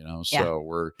problem, you know. Yeah.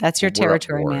 So That's your we're at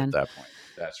territory, war man. At that point,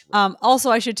 that's right.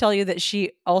 Also, I should tell you that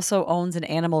she also owns an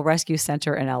animal rescue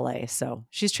center in LA. So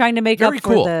she's trying to make Very up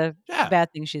cool. for the Yeah.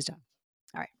 bad things she's done.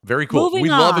 All right. Very cool. Moving We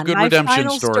love a on, good my redemption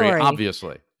final story,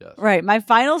 obviously. Yes. Right. My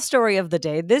final story of the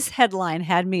day. This headline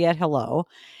had me at hello,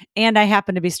 and I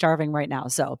happen to be starving right now.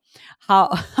 So, how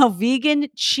vegan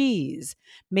cheese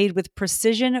made with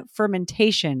precision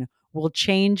fermentation will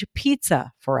change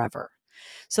pizza forever.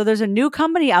 So, there's a new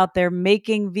company out there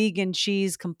making vegan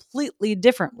cheese completely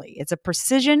differently. It's a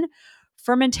precision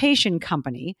fermentation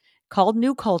company called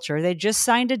New Culture. They just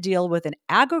signed a deal with an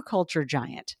agriculture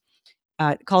giant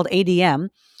called ADM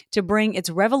to bring its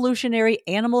revolutionary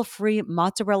animal-free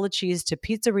mozzarella cheese to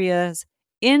pizzerias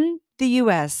in the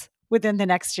U.S. within the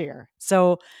next year.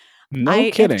 So No I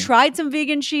kidding. have tried some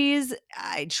vegan cheese.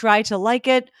 I try to like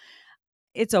it.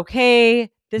 It's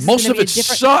okay. This Most is gonna of be it a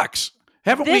different. sucks.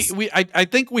 Haven't This- I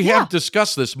think we have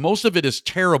discussed this. Most of it is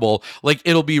terrible. Like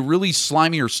it'll be really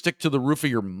slimy or stick to the roof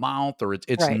of your mouth, or it's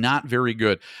Right. not very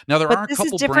good. Now there But are a this is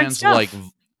couple different brands stuff. like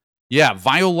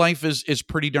Violife is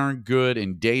pretty darn good,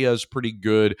 and Dea is pretty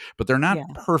good, but they're not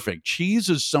perfect. Cheese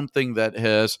is something that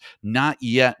has not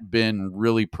yet been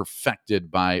really perfected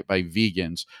by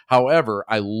vegans. However,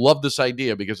 I love this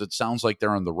idea because it sounds like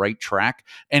they're on the right track,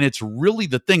 and it's really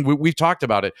the thing. We've talked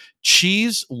about it.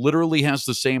 Cheese literally has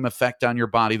the same effect on your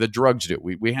body that drugs do.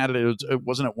 We had it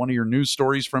wasn't it one of your news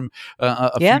stories from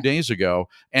a few days ago,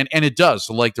 and it does.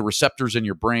 Like the receptors in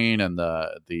your brain and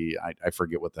the I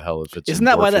forget what the hell if it's Isn't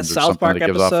that why that endorphins or South something Park that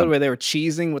gives off episode an- where they were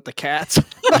cheesing with the cats?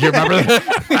 You remember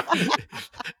that?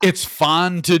 It's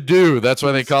fun to do. That's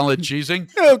why they call it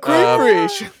cheesing. Oh, creme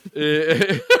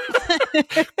fraiche.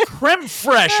 Creme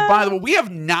fraiche. By the way, we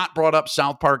have not brought up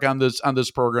South Park on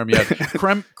this program yet.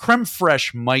 Creme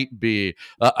fraiche might be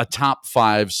a top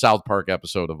 5 South Park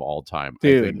episode of all time.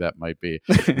 Dude. I think that might be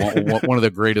one of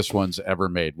the greatest ones ever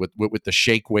made with the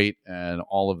shake weight and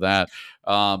all of that.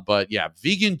 But yeah,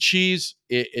 vegan cheese,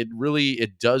 it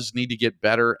really does need to get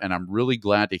better, and I'm really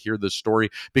glad to hear this story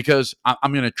because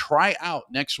I'm going to try out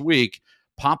next week.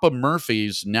 Papa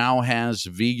Murphy's now has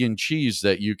vegan cheese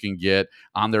that you can get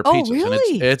on their pizzas.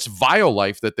 Really? And it's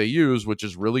Violife that they use, which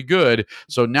is really good.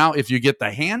 So now if you get the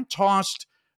hand-tossed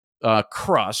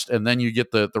crust and then you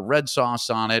get the red sauce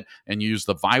on it and use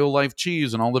the Violife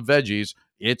cheese and all the veggies,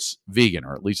 it's vegan,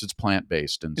 or at least it's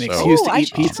plant-based. And An so, excuse to I eat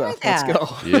should pizza. try Let's that.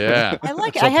 go. yeah. I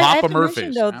like it. So I have Papa to mention,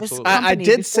 Murphy's, though, this absolutely. I company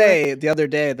did before- say the other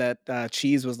day that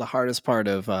cheese was the hardest part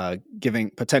of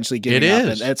potentially giving It up,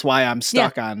 is. and that's why I'm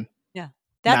stuck on.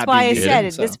 That's not why I being said vegan,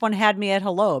 it. This so. one had me at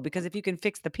hello, because if you can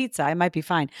fix the pizza, I might be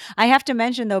fine. I have to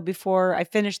mention, though, before I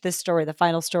finish this story, the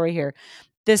final story here,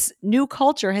 this New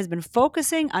Culture has been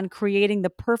focusing on creating the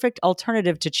perfect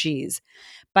alternative to cheese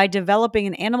by developing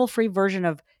an animal-free version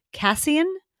of casein.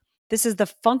 This is the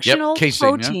functional casein,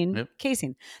 yeah. protein, Yep.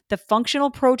 casein, the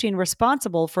functional protein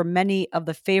responsible for many of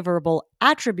the favorable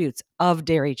attributes of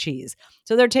dairy cheese.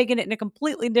 So they're taking it in a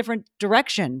completely different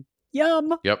direction.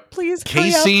 Yum. Yep. Please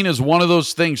hurry up. Casein is one of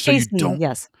those things. So Casein, you don't.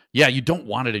 yes. Yeah, you don't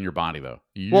want it in your body though.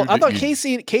 Well, I thought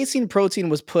casein protein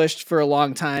was pushed for a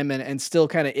long time and still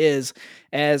kind of is.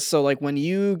 So like when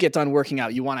you get done working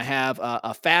out, you want to have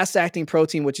a fast acting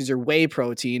protein, which is your whey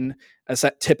protein,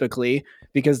 typically,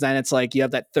 because then it's like you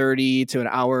have that 30 to an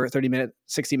hour, 30-minute,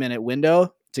 60-minute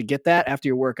window to get that after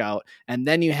your workout. And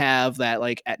then you have that,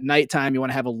 like at nighttime, you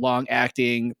want to have a long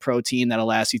acting protein that'll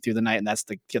last you through the night. And that's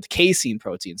the casein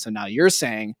protein. So now you're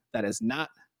saying that is not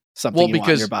something you want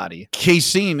in your body.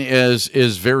 Casein is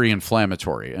very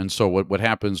inflammatory, and so what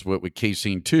happens with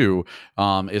casein too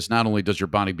is not only does your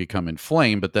body become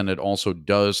inflamed, but then it also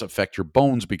does affect your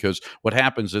bones, because what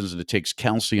happens is it takes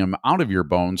calcium out of your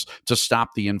bones to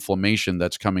stop the inflammation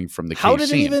that's coming from the How casein.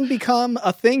 did it even become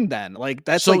a thing then? Like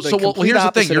that's like the complete here's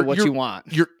opposite the thing. of what you want.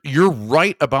 You're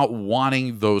right about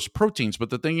wanting those proteins, but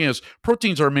the thing is,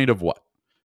 proteins are made of what?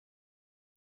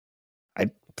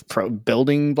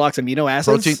 Building blocks, amino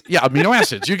acids. Amino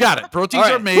acids. You got it. Proteins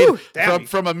Right. are made Whew,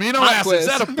 from amino Pop acids. quiz.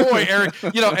 That a boy, Eric.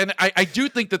 And I do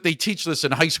think that they teach this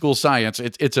in high school science.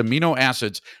 It's amino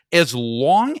acids. As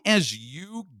long as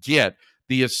you get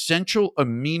the essential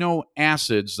amino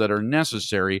acids that are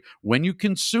necessary, when you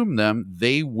consume them,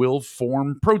 they will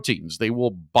form proteins. They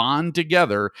will bond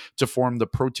together to form the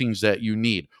proteins that you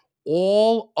need.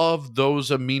 all of those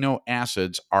amino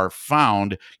acids are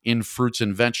found in fruits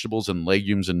and vegetables and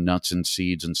legumes and nuts and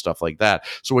seeds and stuff like that.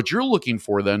 So what you're looking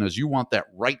for then is you want that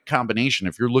right combination.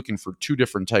 If you're looking for two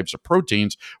different types of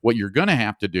proteins, what you're going to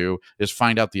have to do is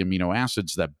find out the amino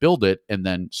acids that build it and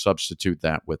then substitute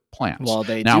that with plants. Well,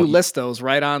 they now, do list those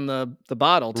right on the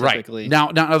bottle typically.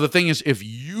 Right. Now the thing is, if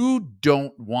you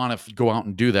don't want to go out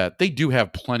and do that, they do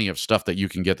have plenty of stuff that you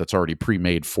can get that's already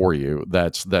pre-made for you.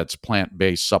 That's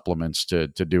plant-based supplements to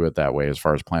do it that way, as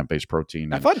far as plant-based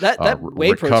protein. I thought that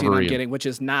whey protein I'm getting, and, which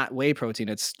is not whey protein,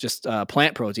 it's just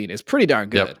plant protein, is pretty darn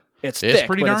good. Yep. It's It's thick,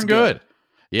 pretty but darn it's good.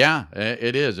 Yeah,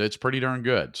 it is. It's pretty darn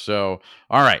good. So,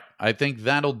 all right. I think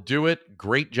that'll do it.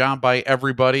 Great job by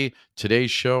everybody.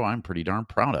 Today's show, I'm pretty darn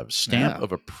proud of. Stamp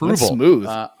of approval. That's smooth.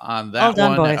 On that Well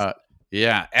done, one. boys.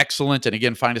 Yeah, excellent. And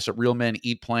again, find us at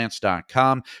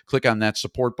realmeneatplants.com. Click on that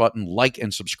support button, like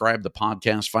and subscribe to the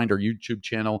podcast. Find our YouTube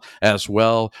channel as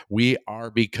well. We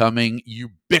are becoming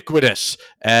ubiquitous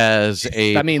as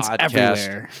a That means podcast.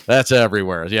 everywhere. That's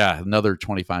everywhere. Yeah, another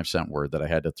 25-cent word that I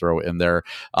had to throw in there.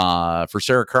 For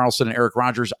Sarah Carlson and Eric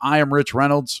Rogers, I am Rich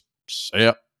Reynolds. See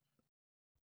ya.